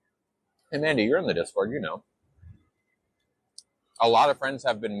 And Mandy, you're in the Discord, you know. A lot of friends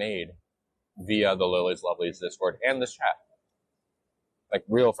have been made via the Lily's Lovelies Discord and this chat. Like,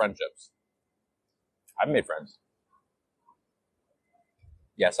 real friendships. I've made friends.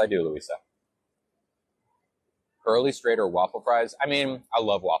 Yes, I do, Louisa. Curly, straight, or waffle fries? I mean, I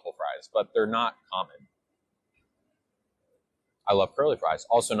love waffle fries, but they're not common. I love curly fries,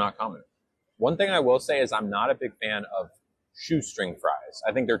 also not common. One thing I will say is I'm not a big fan of shoestring fries.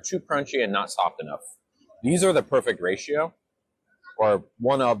 I think they're too crunchy and not soft enough. These are the perfect ratio, or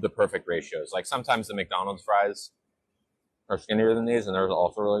one of the perfect ratios. Like sometimes the McDonald's fries are skinnier than these, and they're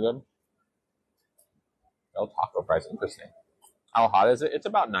also really good. Oh, taco fries, interesting. How hot is it? It's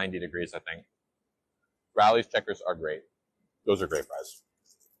about 90 degrees, I think. Rally's Checkers are great. Those are great fries.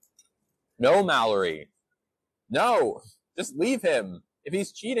 No, Mallory. No! Just leave him. If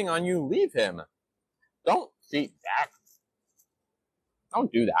he's cheating on you, leave him. Don't cheat back.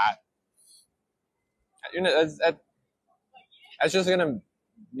 Don't do that. You know, that's just gonna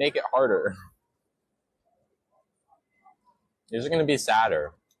make it harder. You're just gonna be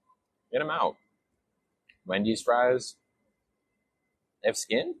sadder. Get him out. Wendy's fries. They have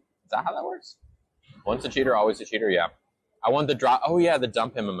skin? Is that how that works? Once a cheater, always a cheater? Yeah. I want the drop. Oh, yeah, the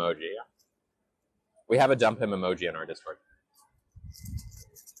dump him emoji. Yeah. We have a dump him emoji in our Discord.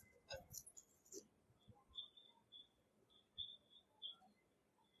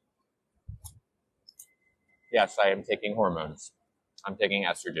 Yes, I am taking hormones. I'm taking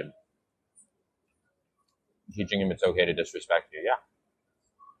estrogen. Teaching him it's okay to disrespect you. Yeah.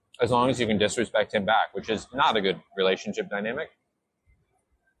 As long as you can disrespect him back, which is not a good relationship dynamic.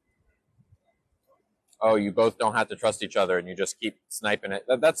 Oh, you both don't have to trust each other and you just keep sniping it.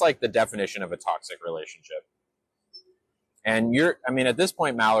 That's like the definition of a toxic relationship. And at this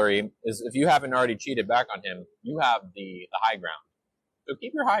point, Mallory, is if you haven't already cheated back on him, you have the high ground. So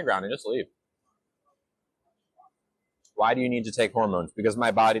keep your high ground and just leave. Why do you need to take hormones? Because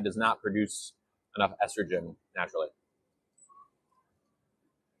my body does not produce enough estrogen naturally.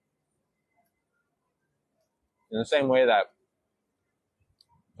 In the same way that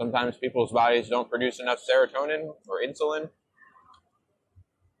sometimes people's bodies don't produce enough serotonin or insulin,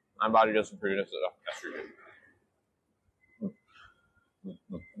 my body doesn't produce enough estrogen.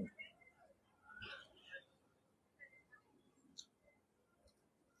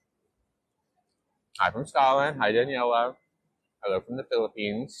 Hi from Scotland. Hi, Daniela. Hello from the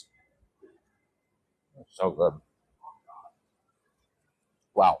Philippines. So good.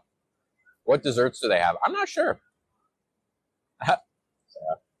 Wow. What desserts do they have? I'm not sure.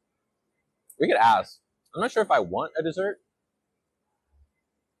 We could ask. I'm not sure if I want a dessert.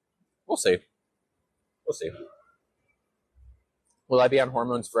 We'll see. We'll see. Will I be on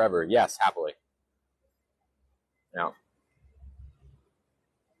hormones forever? Yes, happily. No.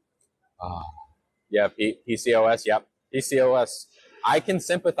 Yeah, PCOS. Yep, PCOS. I can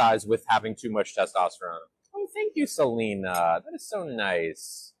sympathize with having too much testosterone. Oh, thank you, Selena. That is so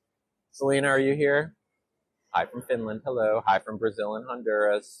nice. Selena, are you here? Hi from Finland. Hello. Hi from Brazil and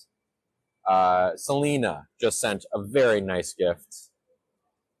Honduras. Selena just sent a very nice gift.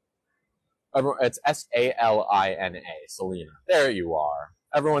 It's Salina. Selena. There you are.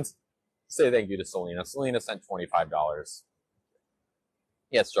 Everyone say thank you to Selena. Selena sent $25.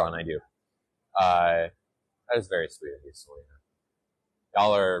 Yes, John, I do. That is very sweet of you, Selena.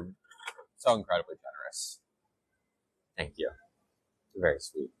 Y'all are so incredibly generous. Thank you. Very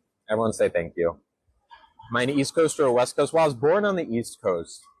sweet. Everyone say thank you. Am I an East Coast or a West Coast? Well, I was born on the East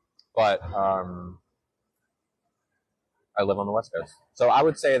Coast, but I live on the West Coast. So I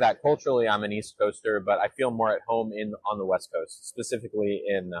would say that culturally I'm an East Coaster, but I feel more at home on the West Coast, specifically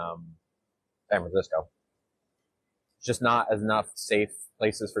in San Francisco. It's just not enough safe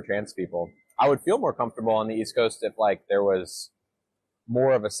places for trans people. I would feel more comfortable on the East Coast if like there was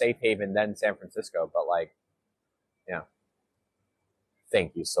more of a safe haven than San Francisco, but like, yeah.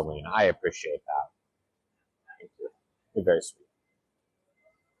 Thank you, Selena. I appreciate that. Thank you. You're very sweet.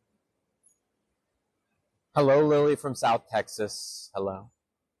 Hello, Lily from South Texas. Hello.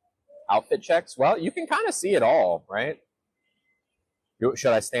 Outfit checks? Well, you can kind of see it all, right?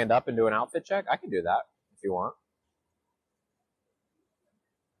 Should I stand up and do an outfit check? I can do that if you want.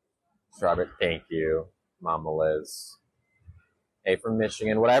 Strawberry, thank you, Mama Liz. Hey, from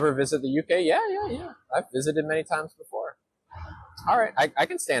Michigan. Would I ever visit the UK? Yeah. I've visited many times before. All right, I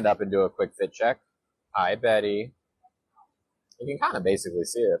can stand up and do a quick fit check. Hi, Betty. You can kind of basically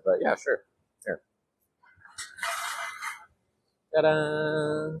see it, but yeah, sure. Here.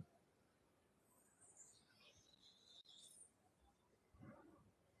 Ta-da!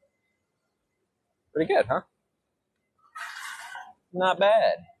 Pretty good, huh? Not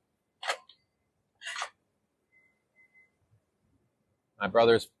bad. My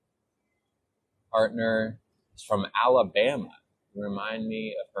brother's partner is from Alabama. You remind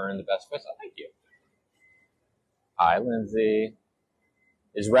me of her in the best way. So thank you. Hi, Lindsay.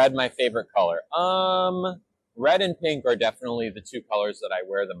 Is red my favorite color? Red and pink are definitely the two colors that I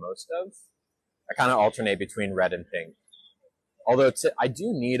wear the most of. I kind of alternate between red and pink. Although I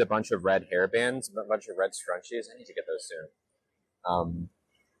do need a bunch of red hairbands, a bunch of red scrunchies. I need to get those soon.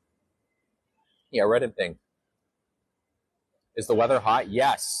 Yeah, red and pink. Is the weather hot?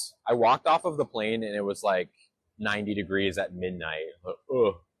 Yes. I walked off of the plane and it was like 90 degrees at midnight.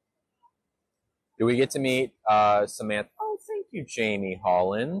 Ugh. Do we get to meet Samantha? Oh, thank you, Jamie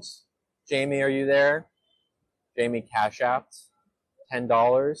Holland. Jamie, are you there? Jamie Cash Apped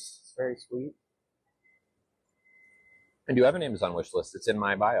 $10. It's very sweet. I do have an Amazon wish list. It's in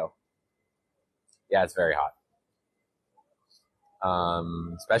my bio. Yeah, it's very hot.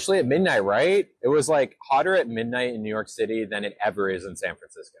 Especially at midnight, right? It was like hotter at midnight in New York City than it ever is in San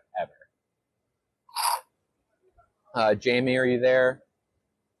Francisco, ever. Jamie, are you there?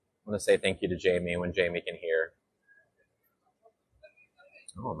 I'm going to say thank you to Jamie when Jamie can hear.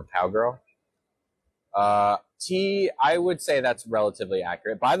 Oh, I'm a cowgirl. T, I would say that's relatively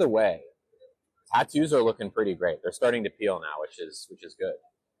accurate. By the way, tattoos are looking pretty great. They're starting to peel now, which is good.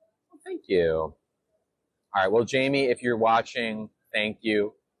 Well, thank you. All right. Well, Jamie, if you're watching, thank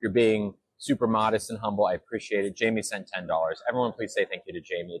you. You're being super modest and humble. I appreciate it. Jamie sent $10. Everyone, please say thank you to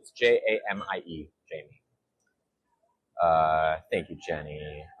Jamie. It's Jamie, Jamie. Thank you,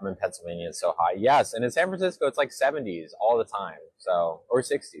 Jenny. I'm in Pennsylvania. It's so hot. Yes. And in San Francisco, it's like 70s all the time. So, or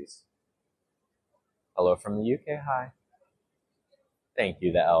 60s. Hello from the UK. Hi. Thank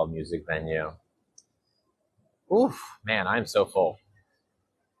you, the L Music Venue. Oof, man, I'm so full.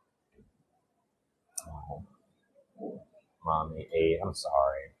 Oh. Mommy, 8. I'm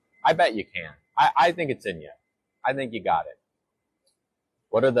sorry. I bet you can. I think it's in you. I think you got it.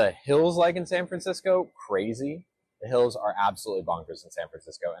 What are the hills like in San Francisco? Crazy. The hills are absolutely bonkers in San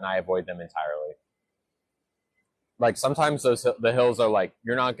Francisco, and I avoid them entirely. Like, sometimes the hills are like,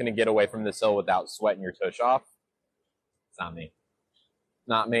 you're not going to get away from this hill without sweating your tush off. It's not me.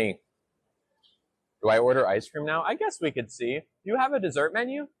 Not me. Do I order ice cream now? I guess we could see. Do you have a dessert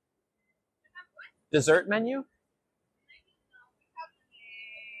menu? Dessert menu?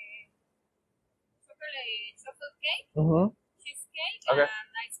 Chocolate cake, Mm-hmm. cheesecake, Okay. and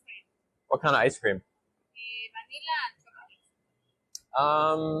ice cream. What kind of ice cream? Vanilla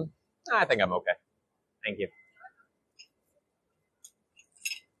and chocolate. I think I'm okay. Thank you.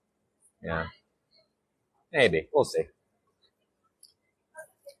 Yeah. Maybe. We'll see.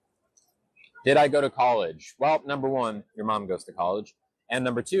 Did I go to college? Well, number one, your mom goes to college. And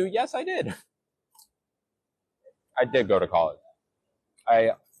number two, yes, I did. I did go to college.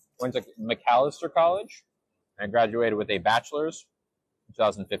 I went to Macalester College. I graduated with a bachelor's in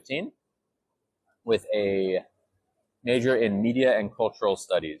 2015 with a major in media and cultural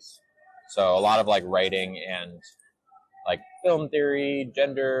studies. So a lot of like writing and like film theory,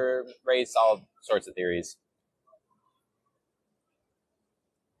 gender, race, all sorts of theories.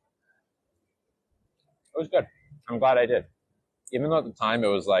 It was good. I'm glad I did. Even though at the time it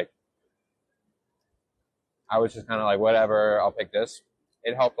was like, I was just kind of like, whatever, I'll pick this.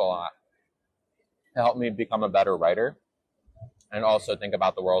 It helped a lot. It helped me become a better writer and also think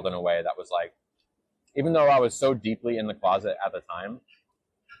about the world in a way that was like, even though I was so deeply in the closet at the time,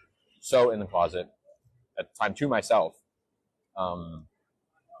 so in the closet at the time to myself,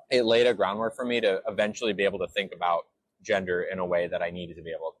 it laid a groundwork for me to eventually be able to think about gender in a way that I needed to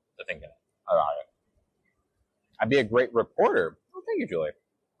be able to think about it. I'd be a great reporter. Oh, thank you, Julie.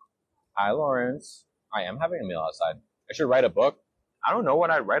 Hi, Lawrence. I am having a meal outside. I should write a book. I don't know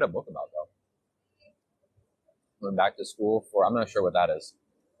what I'd write a book about, though. Went back to school for, I'm not sure what that is.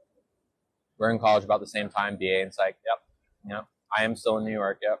 We're in college about the same time, BA and psych. Yep. I am still in New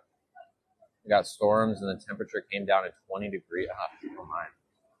York. Yep. We got storms and the temperature came down to 20 degrees. Oh my.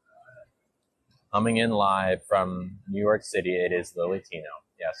 Coming in live from New York City, it is Lily Tino.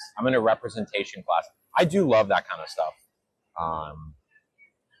 Yes. I'm in a representation class. I do love that kind of stuff.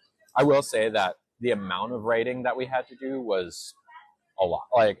 I will say that the amount of writing that we had to do was a lot.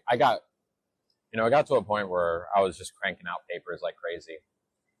 Like, I got to a point where I was just cranking out papers like crazy.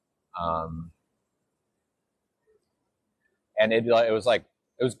 And it was like,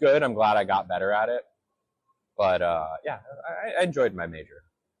 it was good. I'm glad I got better at it. But yeah, I enjoyed my major.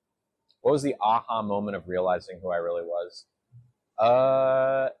 What was the aha moment of realizing who I really was?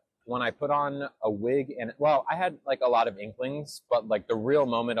 When I put on a wig and, well, I had like a lot of inklings, but like the real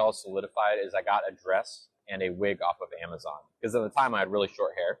moment all solidified is I got a dress and a wig off of Amazon because at the time I had really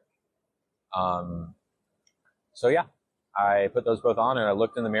short hair. So yeah, I put those both on and I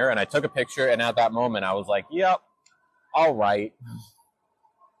looked in the mirror and I took a picture, and at that moment I was like, yep, all right,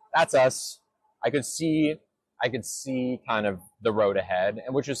 that's us. I could see kind of the road ahead,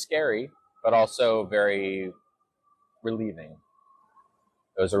 and which is scary, but also very relieving.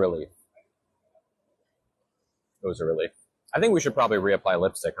 It was a relief. It was a relief. I think we should probably reapply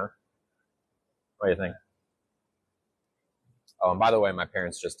lipstick, huh? What do you think? Oh, and by the way, my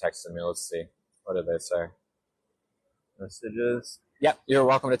parents just texted me. Let's see. What did they say? Messages. Yep, you're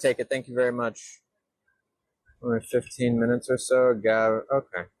welcome to take it. Thank you very much. Only 15 minutes or so. Gav.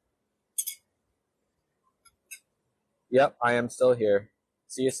 Okay. Yep, I am still here.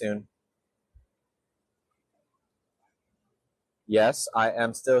 See you soon. Yes, I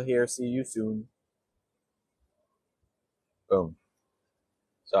am still here. See you soon. Boom.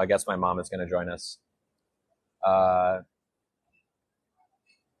 So I guess my mom is going to join us.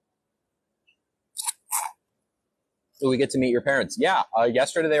 So we get to meet your parents. Yeah,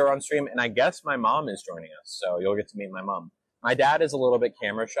 yesterday they were on stream, and I guess my mom is joining us. So you'll get to meet my mom. My dad is a little bit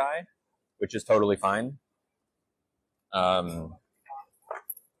camera shy, which is totally fine. Not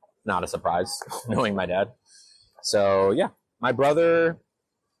a surprise, knowing my dad. So yeah, my brother,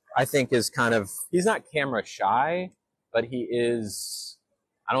 I think, is kind of, he's not camera shy, but he is,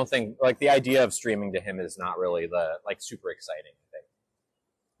 I don't think, like, the idea of streaming to him is not really the, like, super exciting thing.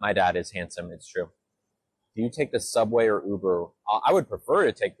 My dad is handsome, it's true. Do you take the subway or Uber? I would prefer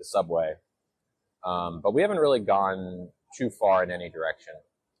to take the subway, but we haven't really gone too far in any direction.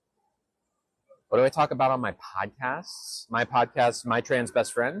 What do I talk about on my podcasts? My podcast, My Trans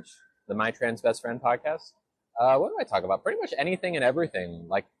Best Friend, the My Trans Best Friend podcast. What do I talk about? Pretty much anything and everything.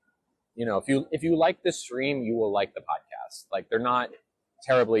 Like, you know, if you like the stream, you will like the podcast. Like, they're not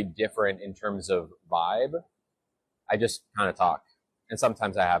terribly different in terms of vibe. I just kind of talk, and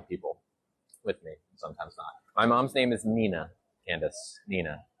sometimes I have people with me, sometimes not. My mom's name is Nina, Candace,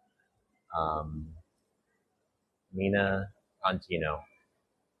 Nina. Nina Contino.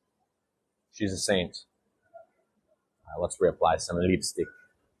 She's a saint. Let's reapply some lipstick.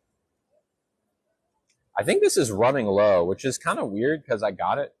 I think this is running low, which is kind of weird because I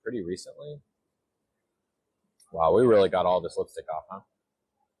got it pretty recently. Wow, we really got all this lipstick off, huh?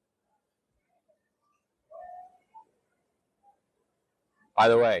 By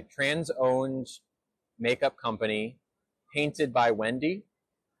the way, trans-owned makeup company, painted by Wendy.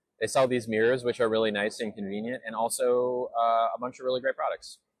 They sell these mirrors, which are really nice and convenient, and also a bunch of really great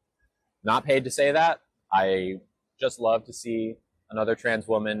products. Not paid to say that. I just love to see another trans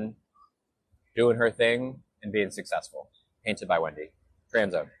woman doing her thing and being successful. Painted by Wendy.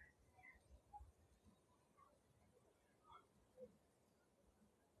 Trans-owned.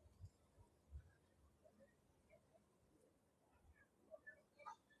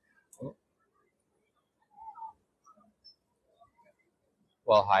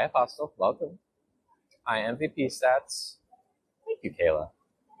 Well, hi, Apostle. Welcome. Hi, MVP Stats. Thank you, Kayla.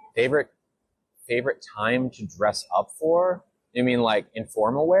 Favorite time to dress up for? You mean like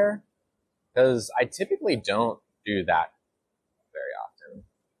informal wear? Because I typically don't do that very often.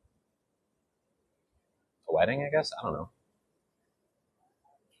 A wedding, I guess? I don't know.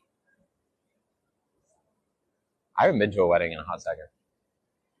 I haven't been to a wedding in a hot second.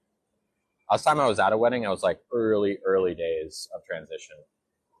 Last time I was at a wedding, I was like early days of transition.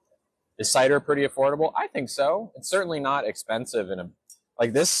 Is cider pretty affordable? I think so. It's certainly not expensive.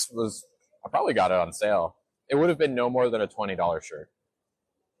 Like, this was, I probably got it on sale. It would have been no more than a $20 shirt.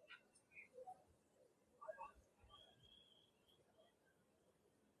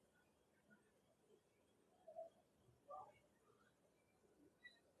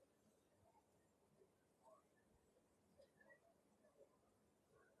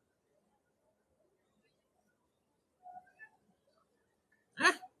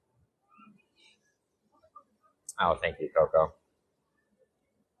 Oh, thank you, Coco.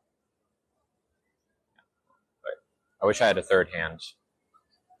 I wish I had a third hand.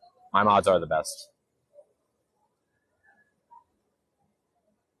 My mods are the best.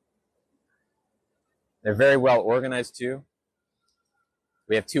 They're very well organized too.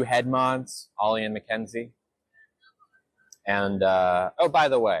 We have 2 head mods, Ollie and Mackenzie. And oh, by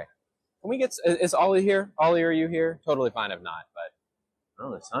the way, can we get, is Ollie here? Ollie, are you here? Totally fine if not, but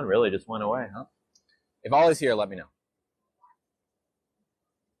oh, the sun really just went away, huh? If Ollie's here, let me know.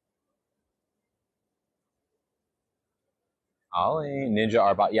 Ollie, Ninja,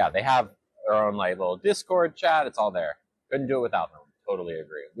 Arbot. Yeah, they have their own like little Discord chat. It's all there. Couldn't do it without them. Totally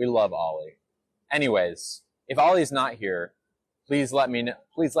agree. We love Ollie. Anyways, if Ollie's not here, please let me know.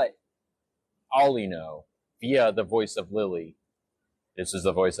 Please let Ollie know via the voice of Lily. This is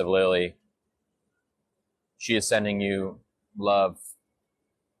the voice of Lily. She is sending you love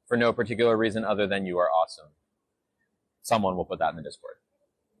for no particular reason other than you are awesome. Someone will put that in the Discord.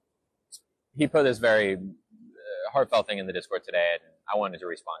 He put this very heartfelt thing in the Discord today, and I wanted to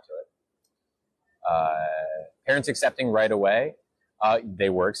respond to it. Parents accepting right away. They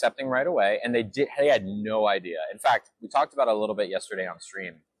were accepting right away, and they had no idea. In fact, we talked about it a little bit yesterday on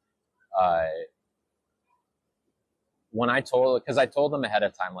stream. When I told them ahead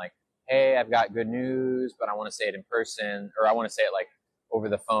of time, like, hey, I've got good news, but I want to say it in person, or I want to say it like over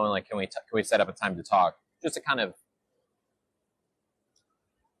the phone. Like, can we set up a time to talk, just to kind of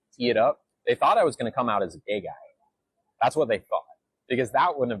tee it up? They thought I was going to come out as a gay guy. That's what they thought, because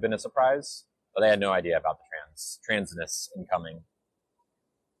that wouldn't have been a surprise. But they had no idea about the transness incoming.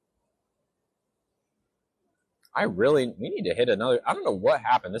 We need to hit another. I don't know what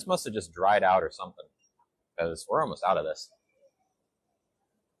happened. This must have just dried out or something, because we're almost out of this.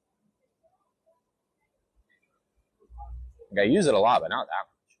 I use it a lot, but not that much.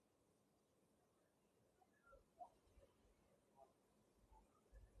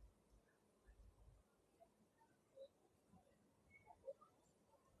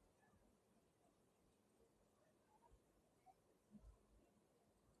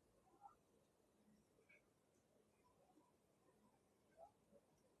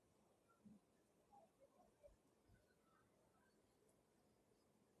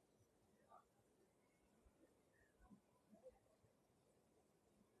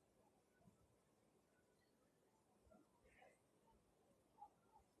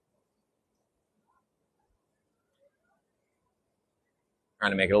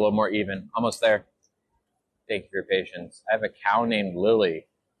 Trying to make it a little more even. Almost there. Thank you for your patience. I have a cow named Lily.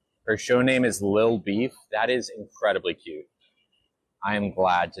 Her show name is Lil Beef. That is incredibly cute. I am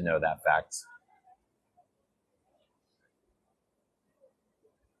glad to know that fact.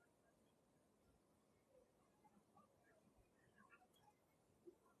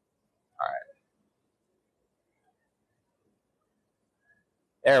 All right.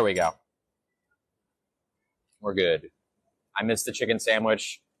 There we go. We're good. I missed the chicken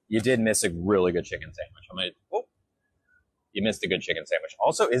sandwich. You did miss a really good chicken sandwich. You missed a good chicken sandwich.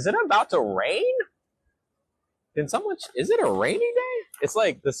 Also, is it about to rain? Is it a rainy day? It's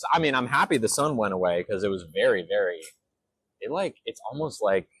like this. I mean, I'm happy the sun went away, because it was very, very, it's almost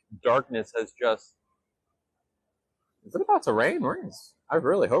like darkness has just, is it about to rain? I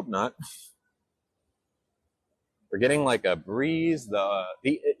really hope not. We're getting like a breeze, the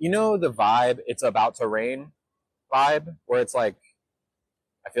vibe, it's about to rain vibe, where it's like,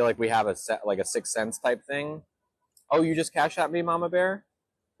 I feel like we have a Sixth Sense type thing. Oh, you just Cash App me, Mama Bear?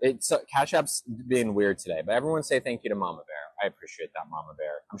 Cash App's being weird today, but everyone say thank you to Mama Bear. I appreciate that, Mama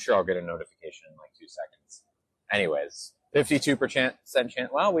Bear. I'm sure I'll get a notification in like 2 seconds. Anyways, 52% chance.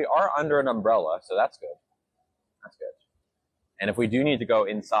 Well, we are under an umbrella, so that's good. That's good. And if we do need to go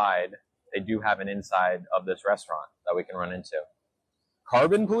inside, they do have an inside of this restaurant that we can run into.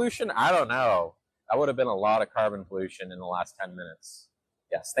 Carbon pollution? I don't know. That would have been a lot of carbon pollution in the last 10 minutes.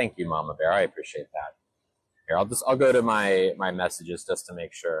 Yes, thank you, Mama Bear. I appreciate that. Here, I'll go to my messages just to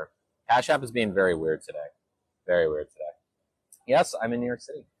make sure. Cash App is being very weird today. Very weird today. Yes, I'm in New York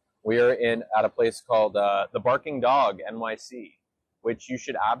City. We are at a place called the Barking Dog NYC, which you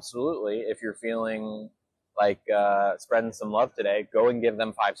should absolutely, if you're feeling like spreading some love today, go and give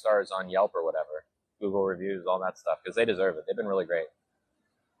them 5 stars on Yelp or whatever. Google reviews, all that stuff, because they deserve it. They've been really great.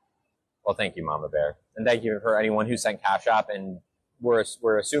 Well, thank you, Mama Bear. And thank you for anyone who sent Cash App. And we're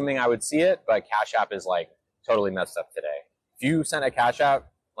assuming I would see it, but Cash App is like totally messed up today. If you sent a Cash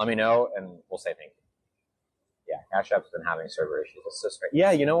App, let me know and we'll say thank you. Yeah, Cash App's been having server issues. It's so strange.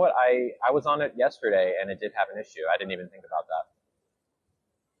 Yeah, you know what? I was on it yesterday and it did have an issue. I didn't even think about that.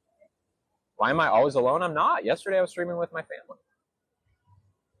 Why am I always alone? I'm not. Yesterday I was streaming with my family.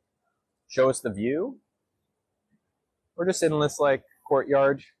 Show us the view. We're just in this like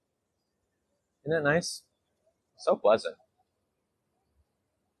courtyard. Isn't it nice? So pleasant.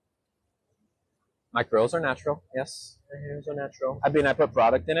 My curls are natural. Yes, my hairs are natural. I mean, I put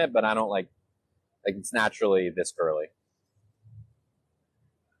product in it, but I don't like it's naturally this curly.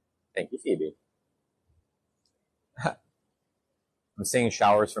 Thank you, Phoebe. I'm seeing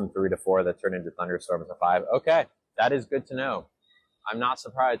showers from 3 to 4 that turn into thunderstorms at 5. Okay, that is good to know. I'm not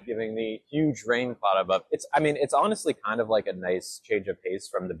surprised, given the huge rain cloud above. It's honestly kind of like a nice change of pace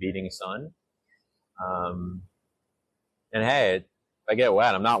from the beating sun. And hey, if I get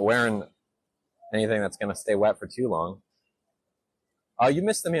wet, I'm not wearing anything that's going to stay wet for too long. Oh, you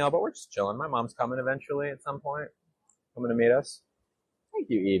missed the meal, but we're just chilling. My mom's coming eventually at some point. Coming to meet us. Thank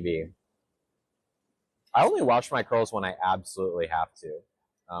you, Evie. I only wash my curls when I absolutely have to.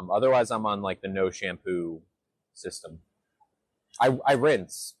 Otherwise, I'm on like the no shampoo system. I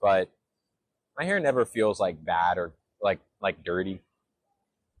rinse, but my hair never feels like bad or like dirty.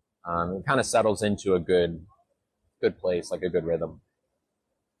 It kind of settles into a good place, like a good rhythm.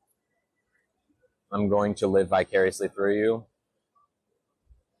 I'm going to live vicariously through you.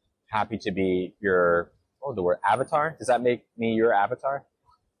 Happy to be your, oh, the word avatar? Does that make me your avatar?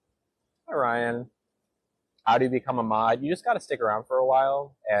 Hi, Ryan. How do you become a mod? You just got to stick around for a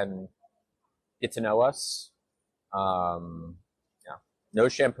while and get to know us. Yeah. No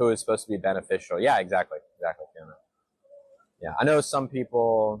shampoo is supposed to be beneficial. Yeah, exactly. Exactly, Fiona. Yeah, I know some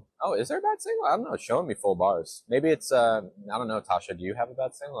people. Oh, is there a bad signal? I don't know. It's showing me full bars. Maybe it's. I don't know, Tasha. Do you have a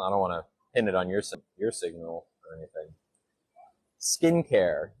bad signal? I don't want to pin it on your signal or anything.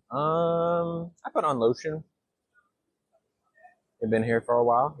 Skincare. I put on lotion. You've been here for a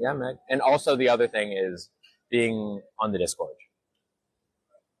while, yeah, Meg. And also the other thing is being on the Discord.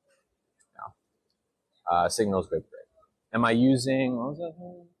 Yeah. Signal's good. Great. Am I using? What was that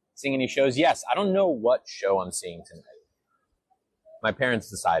thing? Seeing any shows? Yes. I don't know what show I'm seeing tonight. My parents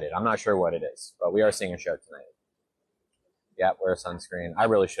decided. I'm not sure what it is, but we are seeing a show tonight. Yeah, wear sunscreen. I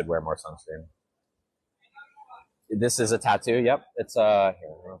really should wear more sunscreen. This is a tattoo. Yep, it's here. I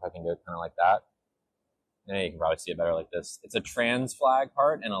don't know if I can do it kind of like that. Yeah, you can probably see it better like this. It's a trans flag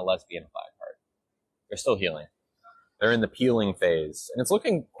part and a lesbian flag part. They're still healing. They're in the peeling phase, and it's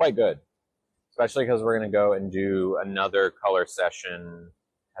looking quite good. Especially because we're going to go and do another color session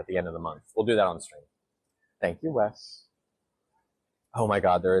at the end of the month. We'll do that on stream. Thank you, Wes. Oh my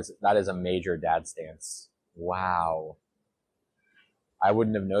God, that is a major dad stance. Wow. I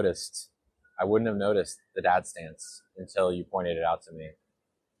wouldn't have noticed the dad stance until you pointed it out to me.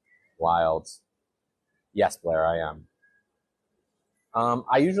 Wild. Yes, Blair, I am.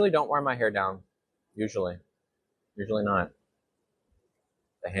 I usually don't wear my hair down. Usually not.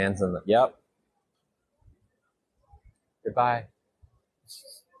 The hands in the, yep. Goodbye.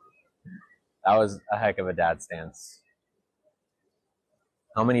 That was a heck of a dad stance.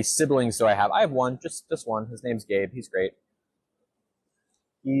 How many siblings do I have? I have one, just one. His name's Gabe. He's great.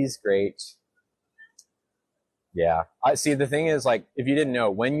 He's great. Yeah. I see. The thing is, like, if you didn't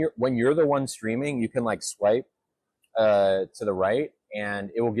know, when you're the one streaming, you can like swipe to the right,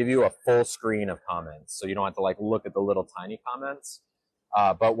 and it will give you a full screen of comments, so you don't have to like look at the little tiny comments.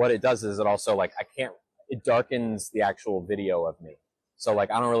 But what it does is it also like it darkens the actual video of me, so like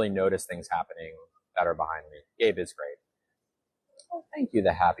I don't really notice things happening that are behind me. Gabe is great. Oh, thank you,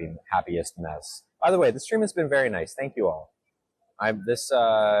 the happiest mess. By the way, the stream has been very nice. Thank you all. This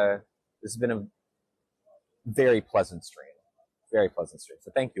has been a very pleasant stream. Very pleasant stream. So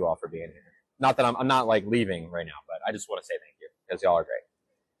thank you all for being here. Not that I'm not like leaving right now, but I just want to say thank you because y'all are great.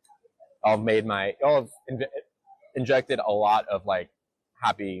 Y'all have injected a lot of like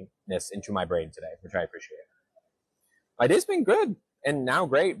happiness into my brain today, which I appreciate. My day's been good and now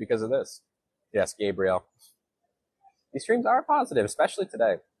great because of this. Yes, Gabriel. These streams are positive, especially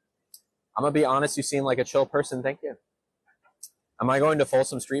today. I'm gonna be honest, you seem like a chill person. Thank you. Am I going to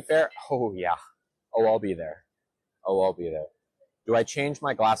Folsom Street Fair? Oh yeah. Oh, I'll be there. Do I change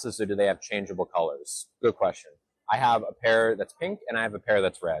my glasses or do they have changeable colors? Good question. I have a pair that's pink and I have a pair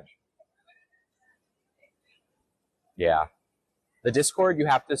that's red. Yeah. The Discord you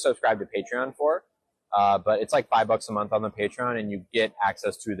have to subscribe to Patreon for, but it's like $5 a month on the Patreon and you get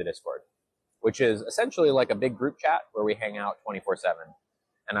access to the Discord, which is essentially like a big group chat where we hang out 24/7.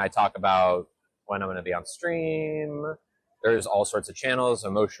 And I talk about when I'm going to be on stream. There's all sorts of channels,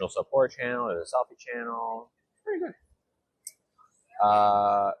 emotional support channel, there's a selfie channel. Pretty good.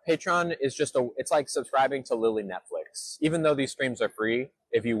 Patreon is it's like subscribing to Lily Netflix. Even though these streams are free,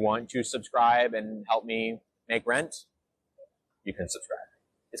 if you want to subscribe and help me make rent, you can subscribe.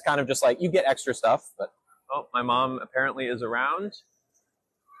 It's kind of just like, you get extra stuff, but, oh, my mom apparently is around.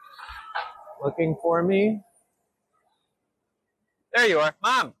 Looking for me. There you are,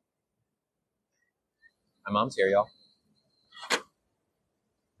 Mom! My mom's here, y'all.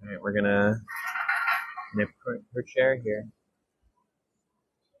 All right, we're gonna nip her chair here.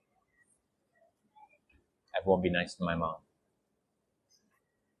 Everyone be nice to my mom.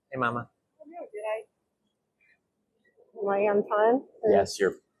 Hey, Mama. Am I on time? Yes,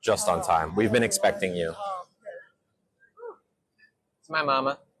 you're just on time. We've been expecting you. It's my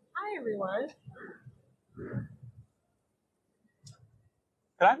mama. Hi, everyone. Could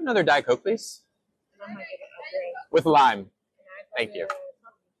I have another Diet Coke, please? drink. with lime. And I thought Thank you. something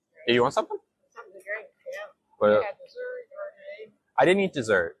to Do you want something? drink. Something to drink, yeah. What- You had dessert or a... I didn't eat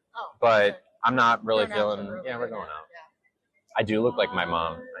dessert, Oh. but okay. I'm not really Going out feeling. so early. Yeah, we're going out. Yeah. I do look like my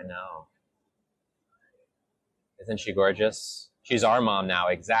mom. I know. Isn't she gorgeous? She's our mom now.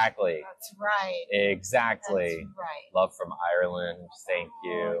 Exactly. That's right. Exactly. That's right. Love from Ireland. Thank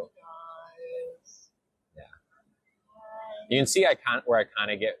you. Oh, guys. Yeah. You can see where I kind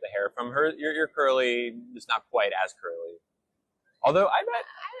of get the hair from her. You're curly. It's not quite as curly. Although I bet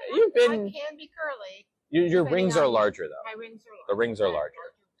you've been. I can be curly. Your depending rings are on- larger though. My rings are larger. The rings are larger.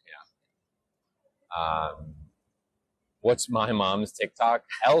 What's my mom's TikTok?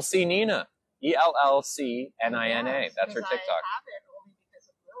 Elsie Nina. ELLCNINA. Yes, That's her because TikTok. I have it only because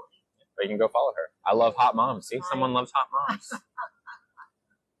of Lily. But you can go follow her. I love hot moms. See, someone loves hot moms.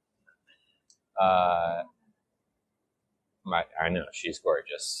 I know she's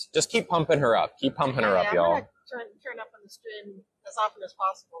gorgeous. Just keep pumping her up. Keep pumping her up, I'm y'all. gonna turn up on the stream as often as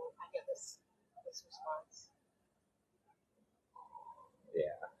possible if I get this response. Yeah.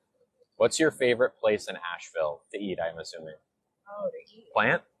 What's your favorite place in Asheville to eat? I'm assuming. Oh, to eat.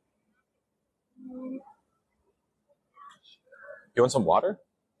 Plant. You want some water?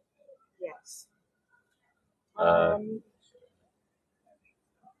 Yes.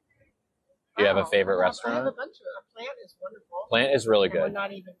 Do you have a favorite I have restaurant? a bunch of. A Plant is wonderful. Plant is really And we're good.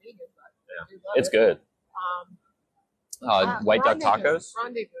 not even vegan, but Yeah. I do love It's it. good. Um, White Duck Rendezvous. Tacos?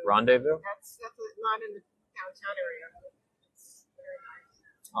 Rendezvous. Rendezvous? That's not in the downtown area. But it's very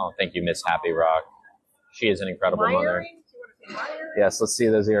nice. Oh, thank you, Miss Happy Rock. She is an incredible My mother. earrings? You want to see my earrings? Yes, let's see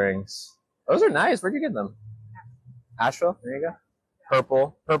those earrings. Those are nice. Where'd you get them? Asheville. There you go.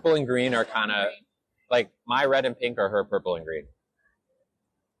 Purple and green are kind of like my red and pink are her purple and green.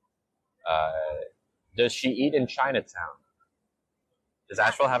 Does she eat in Chinatown? Does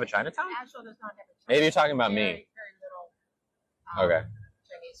Asheville have a Chinatown? Asheville does not have a Maybe you're talking about me. Very little. Okay.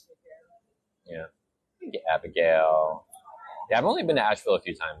 Chinese food there. Yeah. Abigail. Yeah, I've only been to Asheville a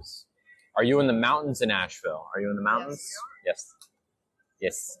few times. Are you in the mountains in Asheville? Are you in the mountains? Yes.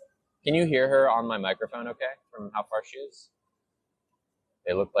 Yes. Can you hear her on my microphone okay? From how far she is?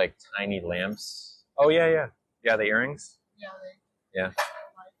 They look like tiny lamps. Oh, yeah. Yeah, the earrings? Yeah. Yeah.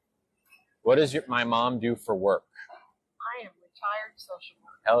 What does my mom do for work? I am retired social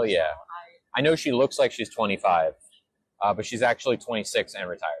worker. Hell yeah. So I know she looks like she's 25, but she's actually 26 and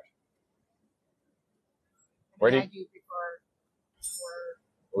retired. Where I did- do before.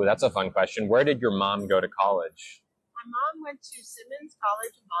 Ooh, that's a fun question. Where did your mom go to college? My mom went to Simmons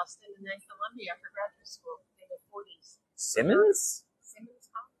College in Boston and then Columbia for graduate school in the 40s. Simmons? Simmons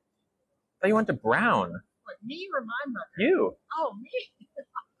College? I thought you went to Brown. What, me or my mother? You. Oh, me.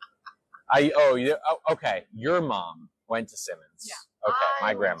 Okay. Your mom went to Simmons. Yeah. Okay, my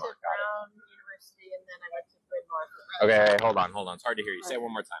I grandma. went to Got Brown University and then I went to Bryn Mawr. it. Okay, hold on. It's hard to hear you. Say it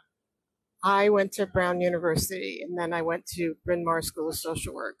one more time. I went to Brown University and then I went to Bryn Mawr School of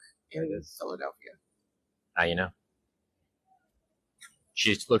Social Work in Philadelphia. Now you know.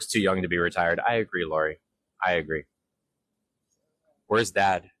 She looks too young to be retired. I agree, Lori. I agree. Where's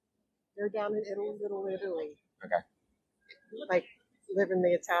Dad? They're down in Italy, Little Italy. Okay. Like, live in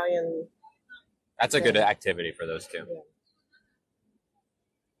the Italian. That's a good activity for those two.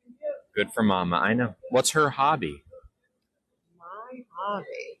 Yeah. Good for Mama. I know. What's her hobby? My hobby.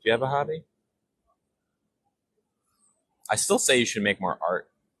 Do you have a hobby? I still say you should make more art.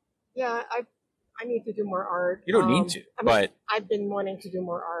 Yeah, I need to do more art. You don't need to, I mean, but I've been wanting to do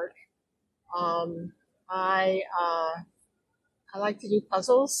more art. I like to do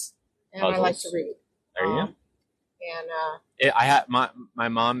puzzles, and I like to Puzzles? read. there you go. And I had my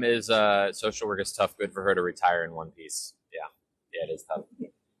mom is social work is tough. Good for her to retire in one piece. Yeah, it is tough.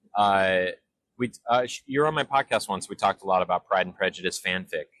 You're on my podcast once. We talked a lot about Pride and Prejudice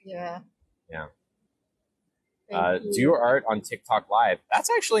fanfic. yeah. Yeah. Thank you. Do your art on TikTok Live. That's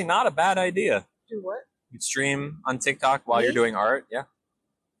actually not a bad idea. Do what? You could stream on TikTok while Me? you're doing art. Yeah.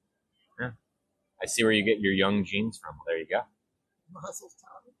 I see where you get your young genes from. There you go. Mazel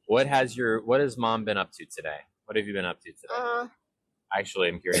tov. What has Mom been up to today? What have you been up to today? Actually,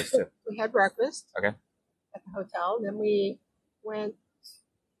 I'm curious too. We had breakfast. Okay. At the hotel. Then we went.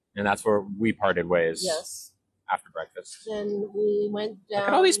 And that's where we parted ways. Yes. After breakfast. Then we went down. Look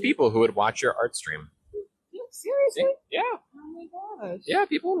at all these people who would watch your art stream. Yeah, seriously? Yeah. Oh my gosh. Yeah,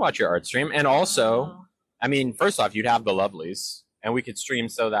 people would watch your art stream. And also, Wow. I mean, first off, you'd have the lovelies. And we could stream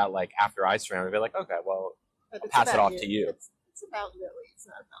so that, like, after I stream, I'd be like, okay, well, But I'll it's pass it about off to you. It's about Lily. It's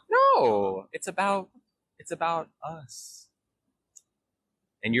not about no, it's about us.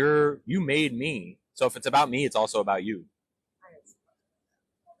 And you made me. So if it's about me, it's also about you.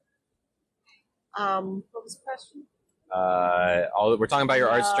 What was the question? We're talking about your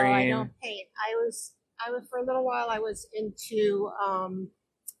art No, I stream. don't paint. I was for a little while. I was into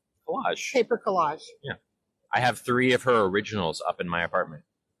Collage. paper collage. I have 3 of her originals up in my apartment.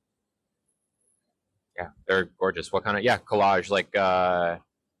 Yeah, they're gorgeous. What kind of collage? Like, how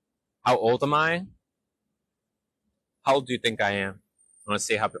old am I? How old do you think I am? I want to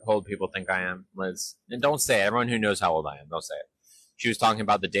see how old people think I am, Liz. And don't say it. Everyone who knows how old I am, don't say it. She was talking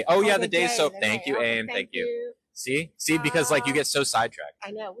about the day. Oh yeah, the day soap. Thank you, Aim. Thank you. See, because like you get so sidetracked.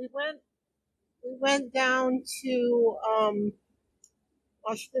 I know. We went down to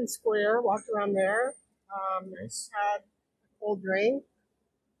Washington Square, walked around there, Nice. had a cold drink,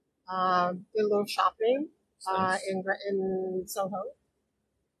 did a little shopping Nice. in Soho.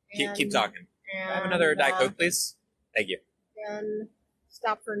 Keep talking. And, Can I have another Diet Coke, please? Thank you. Then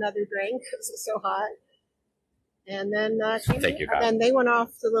stopped for another drink because it's so hot. And then Thank you, Kyle. then they went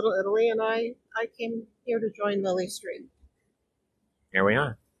off to Little Italy, and I came here to join Lily Stream. Here we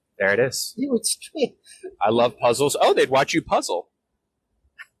are. There it is. You would stream. I love puzzles. Oh, they'd watch you puzzle.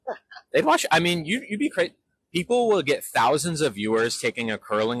 They'd watch. I mean, you'd be crazy. People will get thousands of viewers taking a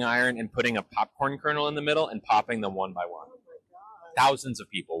curling iron and putting a popcorn kernel in the middle and popping them one by one. Oh my god! Thousands of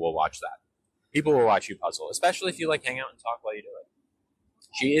people will watch that. People will watch you puzzle, especially if you like hang out and talk while you do it.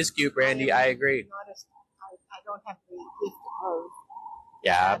 She is cute, Brandy. I agree. I don't have the gift of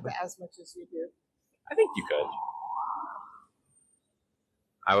Yeah, as much as you do. I think you could.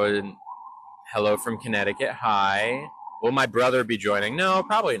 I would. Hello from Connecticut. Hi. Will my brother be joining? No,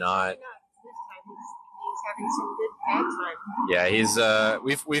 probably not. This time he's having some good bad time. Yeah, he's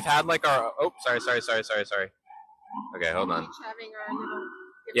we've had like our sorry. Okay, hold on. Each having our little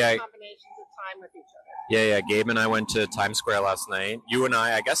Yeah. combinations of time with each other. Yeah. Gabe and I went to Times Square last night. You and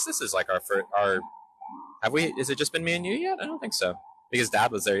I guess this is like our first. Have we? Has it just been me and you yet? I don't think so. Because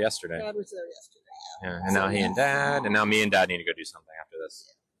Dad was there yesterday. Dad was there yesterday. Yeah, and now he and Dad, and now me and Dad need to go do something after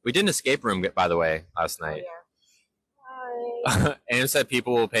this. We did an escape room, by the way, last night. Hi. And it said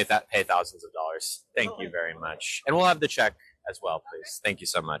people will pay thousands of dollars. Thank you very much, and we'll have the check as well, please. Thank you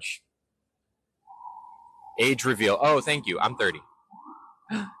so much. Age reveal. Oh, thank you. I'm 30.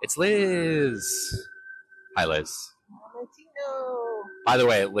 It's Liz. Hi, Liz. Valentino. By the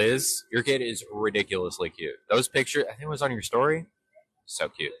way, Liz, your kid is ridiculously cute. Those pictures, I think it was on your story. So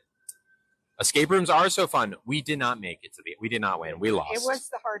cute. Escape rooms are so fun. We did not make it to we did not win. We lost. It was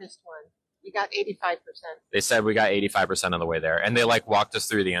the hardest one. We got 85%. They said we got 85% of the way there. And they like walked us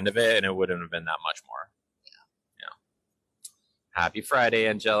through the end of it, and it wouldn't have been that much more. Yeah. Happy Friday,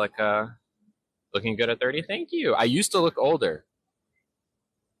 Angelica. Looking good at 30? Thank you. I used to look older.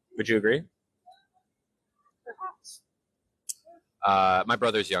 Would you agree? Perhaps. My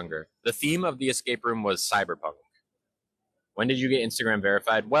brother's younger. The theme of the escape room was cyberpunk. When did you get Instagram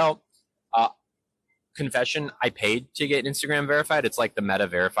verified? Well, confession, I paid to get Instagram verified. It's like the Meta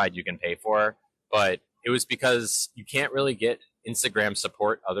verified you can pay for, but it was because you can't really get Instagram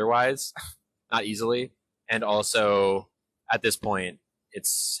support otherwise, not easily. And also, at this point,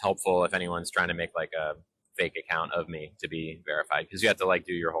 it's helpful if anyone's trying to make like a fake account of me to be verified, because you have to like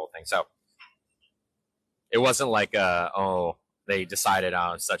do your whole thing. So it wasn't like they decided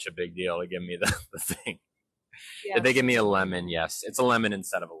it's such a big deal to give me the thing. Yeah. Did they give me a lemon? Yes. It's a lemon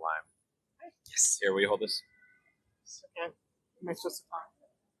instead of a lime. Yes. Here, will you hold this? Okay. Am I supposed to talk?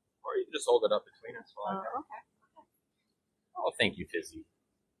 Or you can just hold it up between us while I go. Okay. Oh, thank you, Fizzy.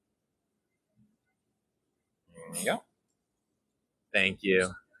 There you go. Thank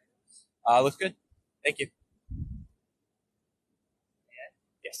you. Looks good. Thank you.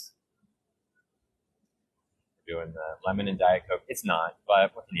 Yes. We're doing the lemon and Diet Coke. It's not,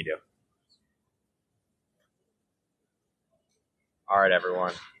 but what can you do? All right,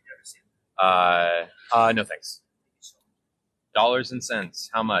 everyone. No thanks. Dollars and cents.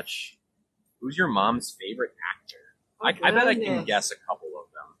 How much? Who's your mom's favorite actor? I bet I can guess a couple of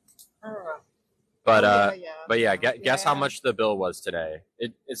them. I don't know. But guess how much the bill was today.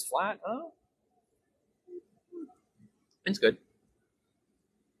 It's flat. Oh, it's good.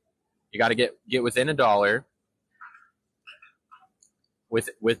 You got to get within $1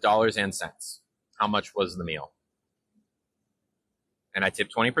 with dollars and cents. How much was the meal? And I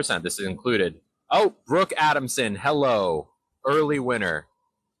tipped 20%. This is included. Oh, Brooke Adamson. Hello. Early winner.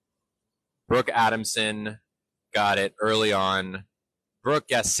 Brooke Adamson got it early on. Brooke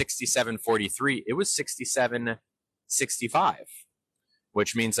guessed 67.43. It was 67.65,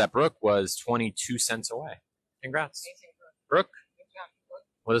 which means that Brooke was 22 cents away. Congrats. Brooke.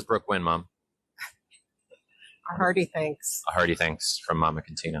 What does Brooke win, Mom? A hearty thanks. A hearty thanks from Mama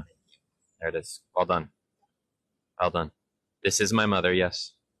Cantina. There it is. Well done. Well done. This is my mother,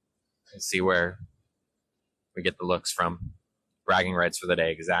 yes. See where we get the looks from. Bragging rights for the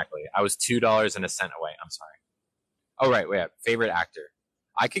day, exactly. I was $2.01 away. I'm sorry. Oh, right. Wait. Favorite actor.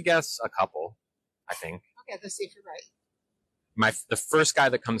 I could guess a couple, I think. Okay, let's see if you're right. The first guy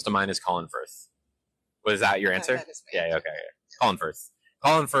that comes to mind is Colin Firth. Was that your answer? That is my Yeah, answer. okay. Colin Firth.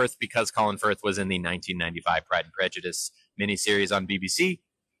 Colin Firth, because Colin Firth was in the 1995 Pride and Prejudice miniseries on BBC.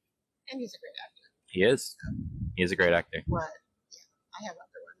 And he's a great actor. He is. He is a great actor. What? Yeah, I have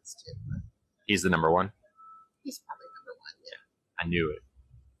other ones too. But He's the number one. he's probably number one. Yeah. I knew it.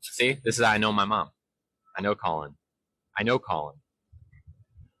 See, this is how I know my mom. I know Colin. I know Colin.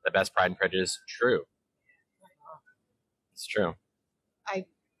 The best Pride and Prejudice. True. It's true.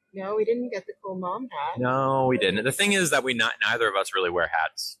 No, we didn't get the cool mom hat. No, we didn't. The thing is that neither of us really wear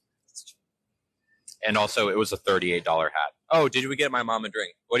hats. And also, it was a $38 hat. Oh, did we get my mom a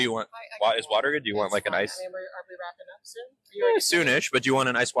drink? What do you want? Is water good? Do you want like an ice? I mean, are we wrapping up soon? Soonish, but do you want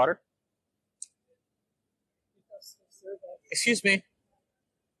an ice water? Excuse me.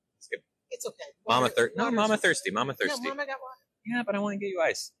 It's okay. Mama thirsty. Mama No, thirsty. Mama got water. Yeah, but I want to get you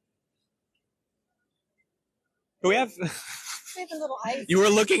ice. Do we have? We have a little ice. You were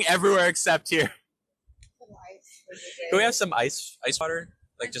looking everywhere except here. Little ice. Can we have some ice water?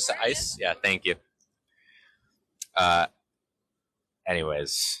 Like just ice? Yeah, thank you.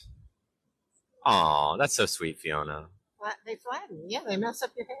 Anyways. Aw, that's so sweet, Fiona. They flatten. Yeah, they mess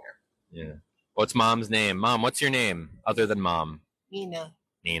up your hair. Yeah. What's mom's name? Mom, what's your name other than mom? Nina.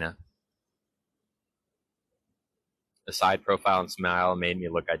 Nina. The side profile and smile made me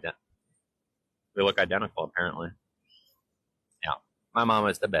look we look identical, apparently. Yeah. My mom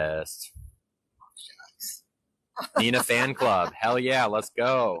is the best. Shucks. Nina fan club. Hell yeah, let's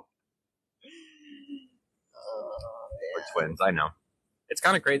go. We're twins, I know. It's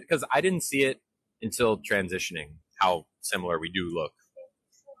kind of crazy because I didn't see it until transitioning how similar we do look.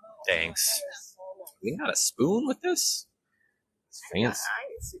 Thanks. We got a spoon with this? It's fancy.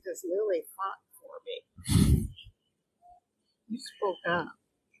 Ice because Lily fought for me. You spoke up.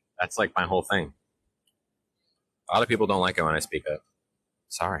 That's like my whole thing. A lot of people don't like it when I speak up.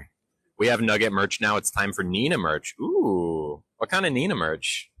 Sorry. We have Nugget merch now. It's time for Nina merch. Ooh. What kind of Nina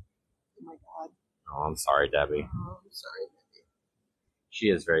merch? Oh my God. Oh, I'm sorry, Debbie. Oh, I'm sorry, Debbie. She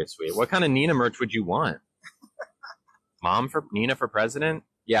is very sweet. What kind of Nina merch would you want? Nina for president?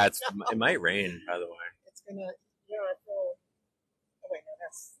 Yeah, it might rain, by the way. It's gonna, I feel. Oh wait, no,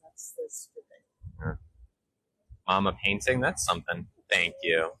 that's this good thing. Mama painting? That's something. Thank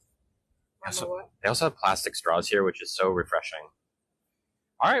you. What? They also have plastic straws here, which is so refreshing.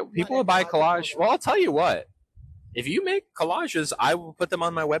 All right, people will buy collage. Well, I'll tell you what. If you make collages, I will put them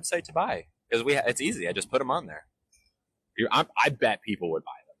on my website to buy because it's easy. I just put them on there. I bet people would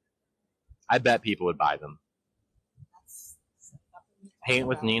buy them. I bet people would buy them. Paint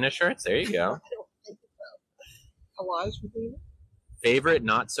with Nina shirts. There you go. I don't think so. Collage with Nina. Favorite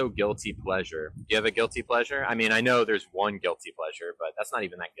not so guilty pleasure. Do you have a guilty pleasure? I mean, I know there's one guilty pleasure, but that's not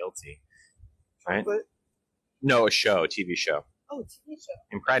even that guilty, right? But, No, a TV show. oh, TV show.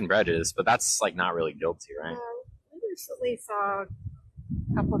 In Pride and Prejudice, but that's like not really guilty, right? We recently saw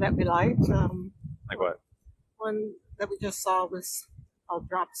a couple that we liked. Like what? One that we just saw was called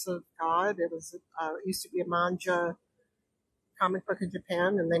Drops of God. It was it used to be a manga comic book in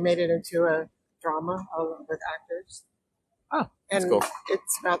Japan, and they made it into a drama with actors. Oh, that's and cool.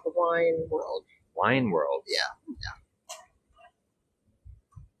 It's about the wine world. Wine World. Yeah.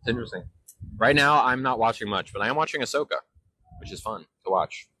 It's interesting. Right now, I'm not watching much, but I am watching Ahsoka, which is fun to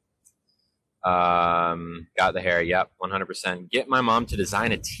watch. Got the hair. Yep, 100%. Get my mom to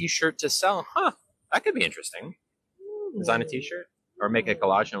design a T-shirt to sell. Huh. That could be interesting. Design a T-shirt or make a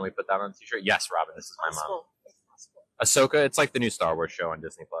collage and we put that on a T-shirt. Yes, Robin, this is my mom. Ahsoka, it's like the new Star Wars show on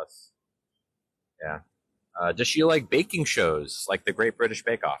Disney Plus. Yeah. Does she like baking shows like the Great British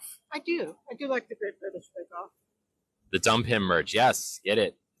Bake Off? I do like the Great British Bake Off. The Dump Him merch. Yes, get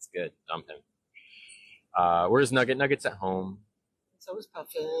it. It's good. Dump Him. Where's Nugget? Nugget's at home. So is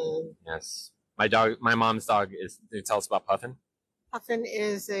Puffin. Yes. My mom's dog is. Can you tell us about Puffin? Puffin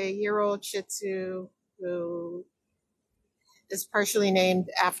is a year-old Shih Tzu who is partially named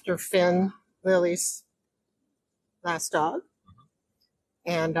after Finn, Lily's last dog,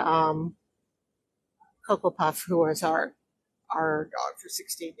 and Cocoa Puff, who was our dog for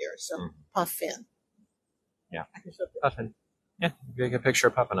 16 years. So Puff Finn. Yeah. I can show you. Puffin. Yeah, get a picture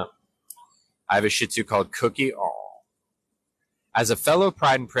of Puffin up. I have a Shih Tzu called Cookie. Oh. As a fellow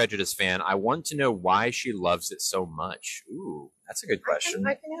Pride and Prejudice fan, I want to know why she loves it so much. Ooh, that's a good question.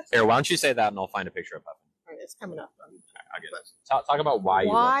 I can answer. Here, why don't you say that and I'll find a picture of Puffin. All right, it's coming up. I'll get it. Talk about why you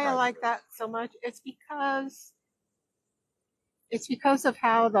love Pride I and like Prejudice. that so much. It's because It's because of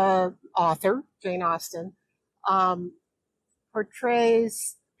how the author, Jane Austen, um,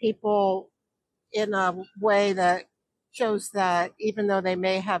 portrays people in a way that shows that even though they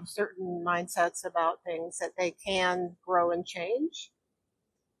may have certain mindsets about things, that they can grow and change.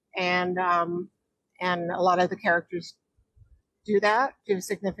 And a lot of the characters do that to a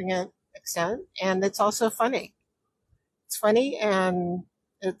significant extent, and it's also funny. It's funny, and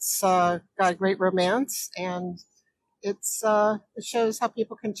it's got great romance, and it shows how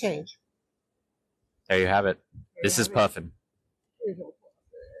people can change. There you have it. There This you is have it. Puffin.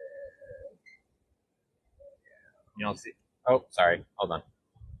 You don't see. Oh, sorry. Hold on.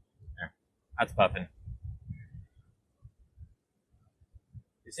 There. That's Puffin.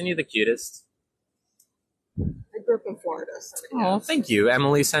 Isn't he the cutest? I grew up in Florida. So Oh, thank you.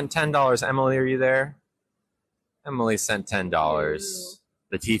 Emily sent $10. Emily, are you there? Emily sent $10.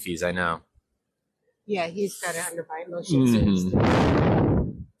 The Teefies, I know. Yeah, he's got it under by motion.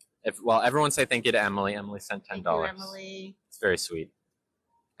 Mhm. Well, everyone say thank you to Emily. Emily sent $10. Thank you, Emily. It's very sweet.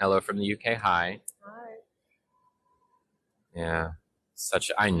 Hello from the UK. Hi. Hi. Yeah.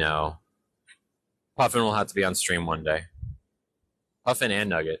 I know. Puffin will have to be on stream one day. Puffin and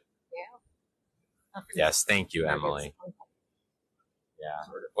Nugget. Yeah. Yes, thank you, Emily. Yeah.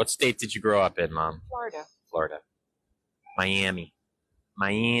 What state did you grow up in, Mom? Florida. Florida. Miami.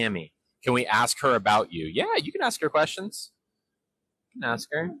 Can we ask her about you? Yeah, you can ask her questions. You can ask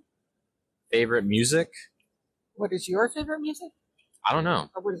her. Favorite music? What is your favorite music? I don't know.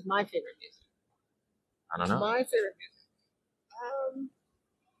 Or what is my favorite music? I don't know. My favorite music.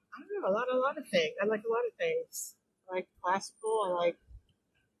 I don't know. A lot of things. I like a lot of things. I like classical. I like.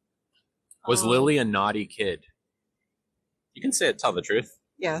 Was Lily a naughty kid? You can say it. Tell the truth.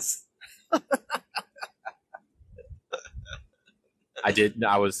 Yes. I did.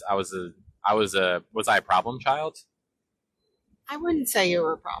 Was I a problem child? I wouldn't say you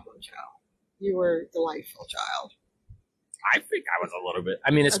were a problem child. You were a delightful child. I think I was a little bit.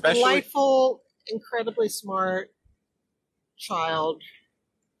 I mean, A especially delightful, incredibly smart child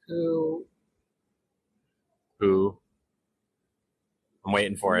who I'm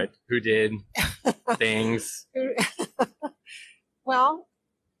waiting for it. Who did things? well,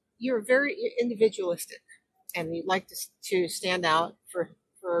 you're very individualistic, and you like to stand out for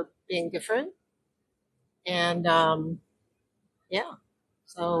being different. And yeah,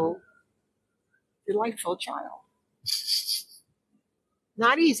 so delightful child.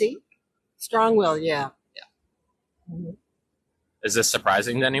 Not easy. Strong will, yeah. Mhm. Is this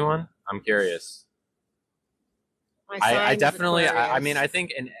surprising to anyone? I'm curious. My I sign is definitely. I Aquarius. mean, I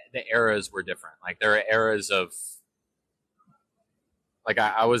think the eras were different. Like there are eras of, like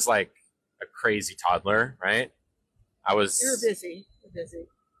I was like a crazy toddler, right? I was. You're busy. You're busy.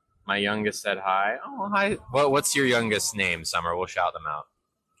 My youngest said hi. Oh, hi. What's your youngest name, Summer? We'll shout them out.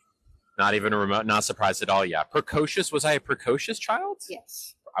 Not even a remote. Not surprised at all. Yeah, precocious. Was I a precocious child?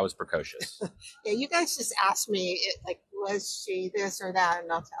 Yes. I was precocious. Yeah, you guys just ask me, like, was she this or that,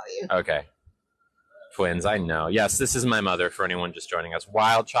 and I'll tell you. Okay. Twins, I know. Yes, this is my mother for anyone just joining us.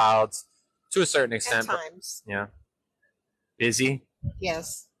 Wild child to a certain At extent. But, times. yeah. Busy.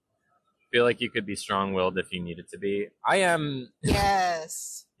 Yes. Feel like you could be strong-willed if you needed to be. I am.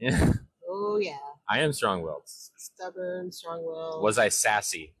 Yes. Yeah, Oh, yeah. I am strong-willed. Stubborn, strong-willed. Was I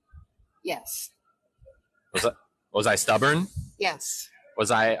sassy? Yes. Was I stubborn? Yes. Was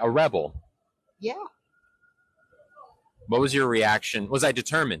I a rebel? Yeah. What was your reaction? Was I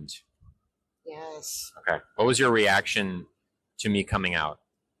determined? Yes. Okay. What was your reaction to me coming out?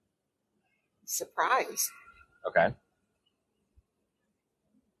 Surprise. Okay.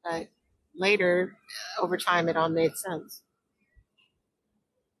 But later, over time, it all made sense.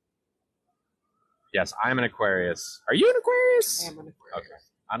 Yes, I'm an Aquarius. Are you an Aquarius? I am an Aquarius. Okay.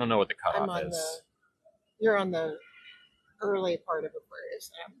 I don't know what the I'm cutoff on is. you're on the early part of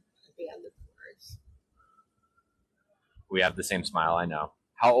Aquarius. I'm at the end of Aquarius. We have the same smile, I know.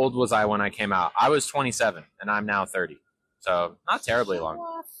 How old was I when I came out? I was 27, and I'm now 30. So, not terribly Show long.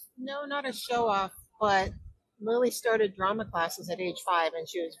 off? No, not a show off, but Lily started drama classes at age 5, and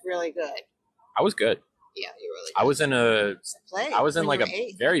she was really good. I was good. Yeah, you're really I was in play. I was in when like you a were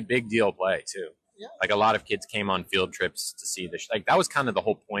 8. very big deal play, too. Yeah. Like, a lot of kids came on field trips to see this. Like, that was kind of the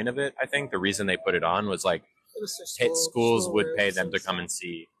whole point of it, I think. The reason they put it on was, like, It was for schools would pay groups them to and come stuff. and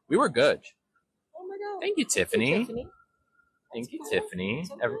see. We were good. Oh my god! Thank you, Tiffany. Tiffany. Thank That's you, cool. Tiffany.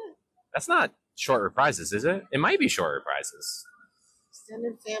 So Every- good. That's not short reprisals, is it? It might be short reprisals.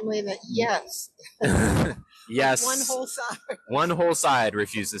 Extended family that yes, Yes. one whole side. One whole side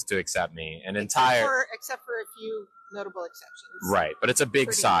refuses to accept me. An entire except for a few notable exceptions. right, but it's a big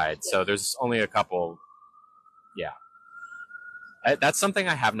Pretty side, much, so yeah. there's only a couple. Yeah. That's something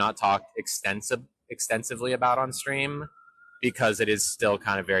I have not talked extensively about on stream because it is still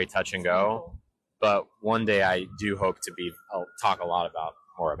kind of very touch and go. But one day I do hope to be. I'll talk a lot about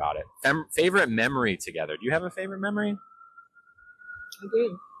more about it. Favorite memory together. Do you have a favorite memory? I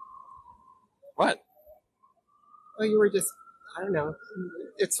do. What? Well, you were just, I don't know.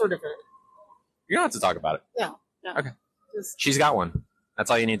 It's sort of a, You don't have to talk about it. yeah. Okay. Just, She's got one. That's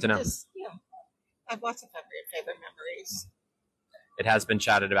all you need to know. yeah. I have lots of favorite memories. It has been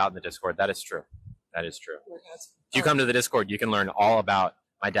chatted about in the Discord. That is true. That is true. What has- If you come to the Discord, you can learn all about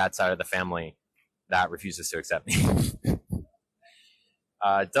my dad's side of the family that refuses to accept me.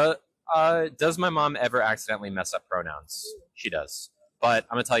 Does my mom ever accidentally mess up pronouns? She does. But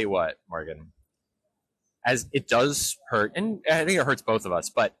I'm gonna tell you what, Morgan. As it does hurt, and I think it hurts both of us.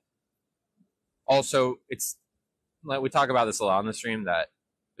 But also, it's like we talk about this a lot on the stream that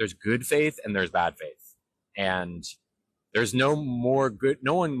there's good faith and there's bad faith, and there's no one more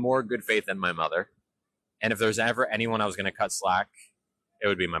good faith than my mother. And if there's ever anyone I was going to cut slack, it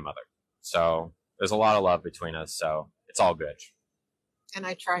would be my mother. So there's a lot of love between us. So it's all good. And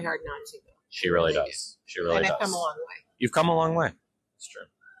I try hard not to. She really does. She really and does. I've come a long way. You've come a long way. It's true.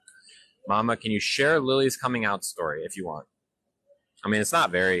 Mama, can you share Lily's coming out story if you want? I mean, it's not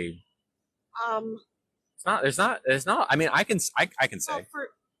very. It's not. There's not. I mean, I can say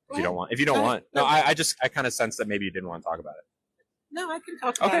if you don't want. If you don't want. No, I kind of sense that maybe you didn't want to talk about it. No, I can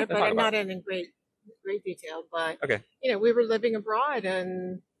talk about it, but I'm not in great detail. But okay, we were living abroad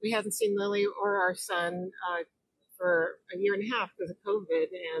and we hadn't seen Lily or our son for a year and a half because of COVID.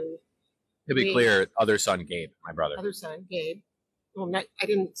 And to be clear, other son Gabe, my brother. Other son Gabe. Well, I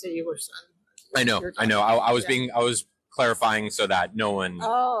didn't say your son. I know. I was clarifying so that no one.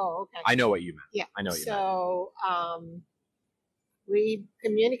 Oh, okay. I know what you meant. Yeah, I know what you meant. So, we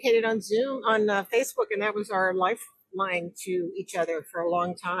communicated on Zoom, on Facebook, and that was our lifeline to each other for a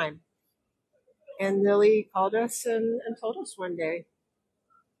long time. And Lily called us and told us one day.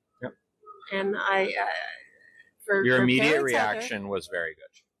 Yep. And your immediate reaction was very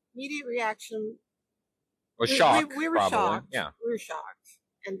good. Immediate reaction was shocked. We were probably. shocked. Yeah, we were shocked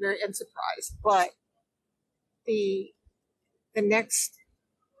and surprised. But the next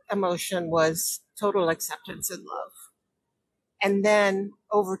emotion was total acceptance and love. And then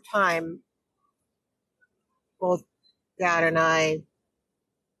over time, both Dad and I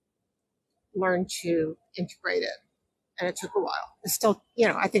learned to integrate it. And it took a while. It's still,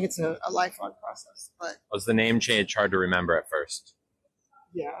 I think it's a lifelong process. But was the name change hard to remember at first?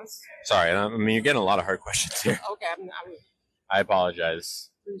 Yes. Sorry, I mean, you're getting a lot of hard questions here. Okay, I apologize.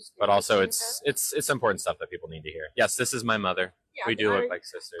 But also, it's important stuff that people need to hear. Yes, this is my mother. Yeah, we do look like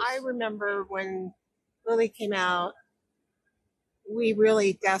sisters. I remember when Lily came out, we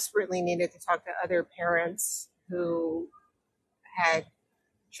really desperately needed to talk to other parents who had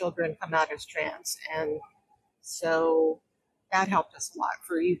children come out as trans. And so that helped us a lot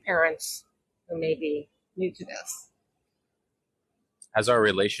for you parents who may be new to this. Has our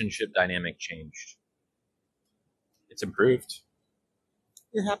relationship dynamic changed? It's improved.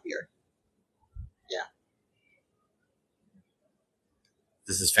 You're happier. Yeah.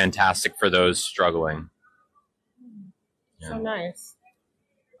 This is fantastic for those struggling. So nice.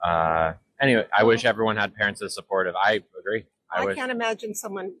 Anyway, I wish everyone had parents as supportive. I agree. I can't imagine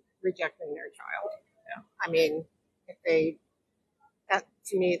someone rejecting their child. Yeah. I mean,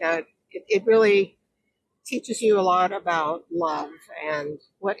 to me, it really teaches you a lot about love and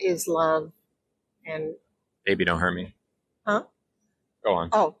what is love and. Baby, don't hurt me. Huh? Go on.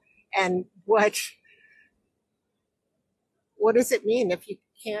 Oh, and what does it mean if you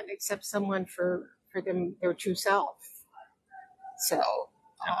can't accept someone for their true self? So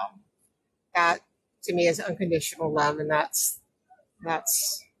that to me is unconditional love, and that's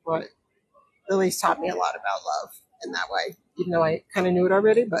what Lily's taught me a lot about love in that way. Even though I kind of knew it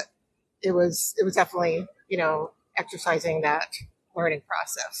already, but it was definitely exercising that learning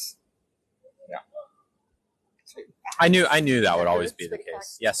process. Yeah, I knew that would always be the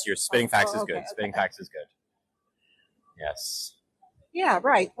case. Yes, your spitting facts is good. Spitting facts is good. Yes. Yeah,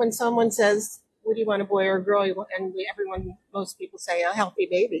 right. When someone says, "What do you want, a boy or a girl?" and most people say a healthy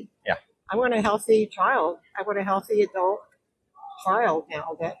baby. Yeah. I want a healthy child. I want a healthy adult child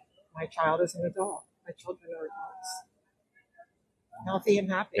now that my child is an adult. My children are adults. Healthy and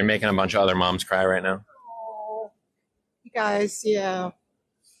happy. You're making a bunch of other moms cry right now. Oh, you guys, yeah.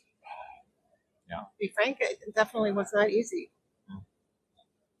 Yeah. To be frank, it definitely was not easy.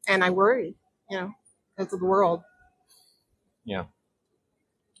 And I worried, because of the world. Yeah.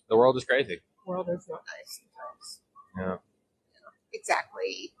 The world is crazy. The world is not nice sometimes. Yeah.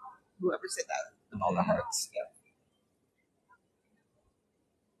 Exactly. Whoever said that with all the hearts. Yeah.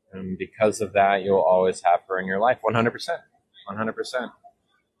 And because of that, you'll always have her in your life. 100%. 100%.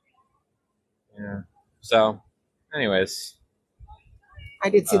 Yeah. So, anyways. I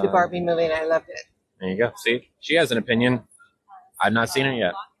did see the Barbie movie and I loved it. There you go. See? She has an opinion. I've not seen it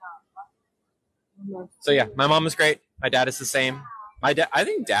yet. So yeah, my mom is great. My dad is the same. I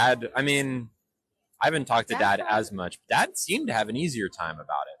think dad, I mean, I haven't talked to dad as much. Dad seemed to have an easier time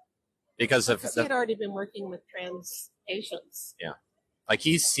about it because he had already been working with trans patients. Yeah. Like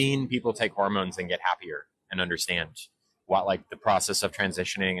he's seen people take hormones and get happier and understand what like the process of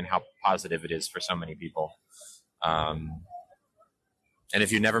transitioning and how positive it is for so many people. And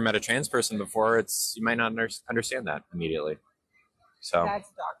if you've never met a trans person before, you might not understand that immediately. So Dad's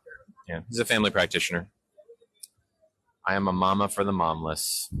a doctor. Yeah, he's a family practitioner. I am a mama for the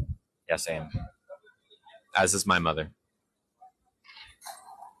momless. Yes, I am. As is my mother.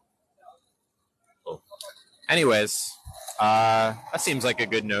 Cool. Anyways, that seems like a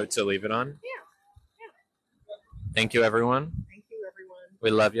good note to leave it on. Yeah. Thank you, everyone. Thank you, everyone. We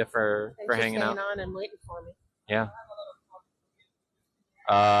love you for hanging out. On and waiting for me. Yeah.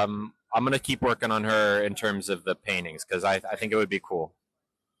 I'm gonna keep working on her in terms of the paintings because I think it would be cool.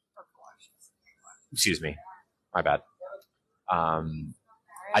 Excuse me, my bad.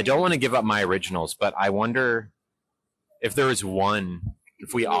 I don't want to give up my originals, but I wonder if there is one.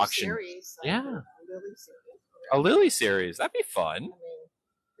 If we auction, series, like yeah, a Lily series, that'd be fun. I mean,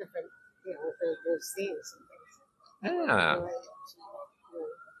 different, with those scenes and things. Yeah.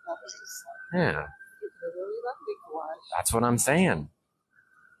 Yeah. Really lovely collage. That's what I'm saying.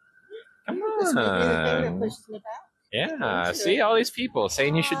 Come This might be the thing that on. pushes me back. Yeah. See all these people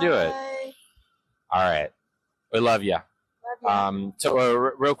saying you should do it. Bye. All right. We love you. Love you. So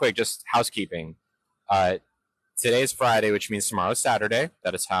real quick, just housekeeping. Today's Friday, which means tomorrow's Saturday.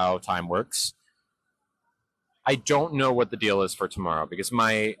 That is how time works. I don't know what the deal is for tomorrow because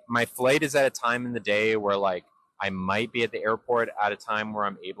my flight is at a time in the day where like I might be at the airport at a time where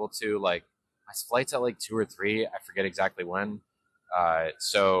I'm able to like my flight's at like 2 or 3. I forget exactly when.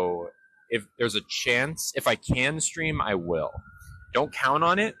 So if there's a chance, if I can stream, I will. Don't count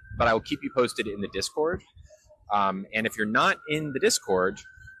on it, but I will keep you posted in the Discord. And if you're not in the Discord,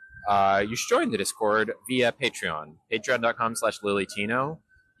 you should join the Discord via Patreon. Patreon.com/LilyTino.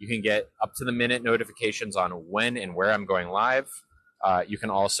 You can get up-to-the-minute notifications on when and where I'm going live. You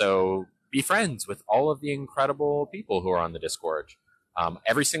can also be friends with all of the incredible people who are on the Discord.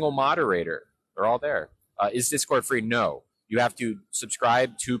 Every single moderator, they're all there. Is Discord free? No. You have to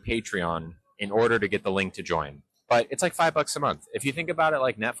subscribe to Patreon in order to get the link to join. But it's like $5 a month. If you think about it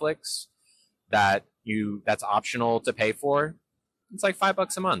like Netflix, that's optional to pay for, it's like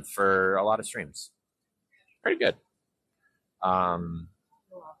 $5 a month for a lot of streams. Pretty good.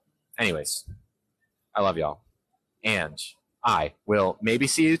 Anyways, I love y'all. And I will maybe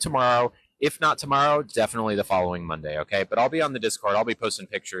see you tomorrow. If not tomorrow, definitely the following Monday, okay? But I'll be on the Discord. I'll be posting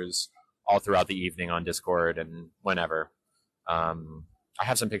pictures all throughout the evening on Discord and whenever. I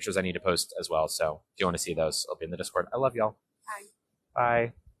have some pictures I need to post as well, so if you want to see those, I'll be in the Discord. I love y'all. Bye.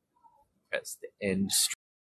 Bye. That's the end.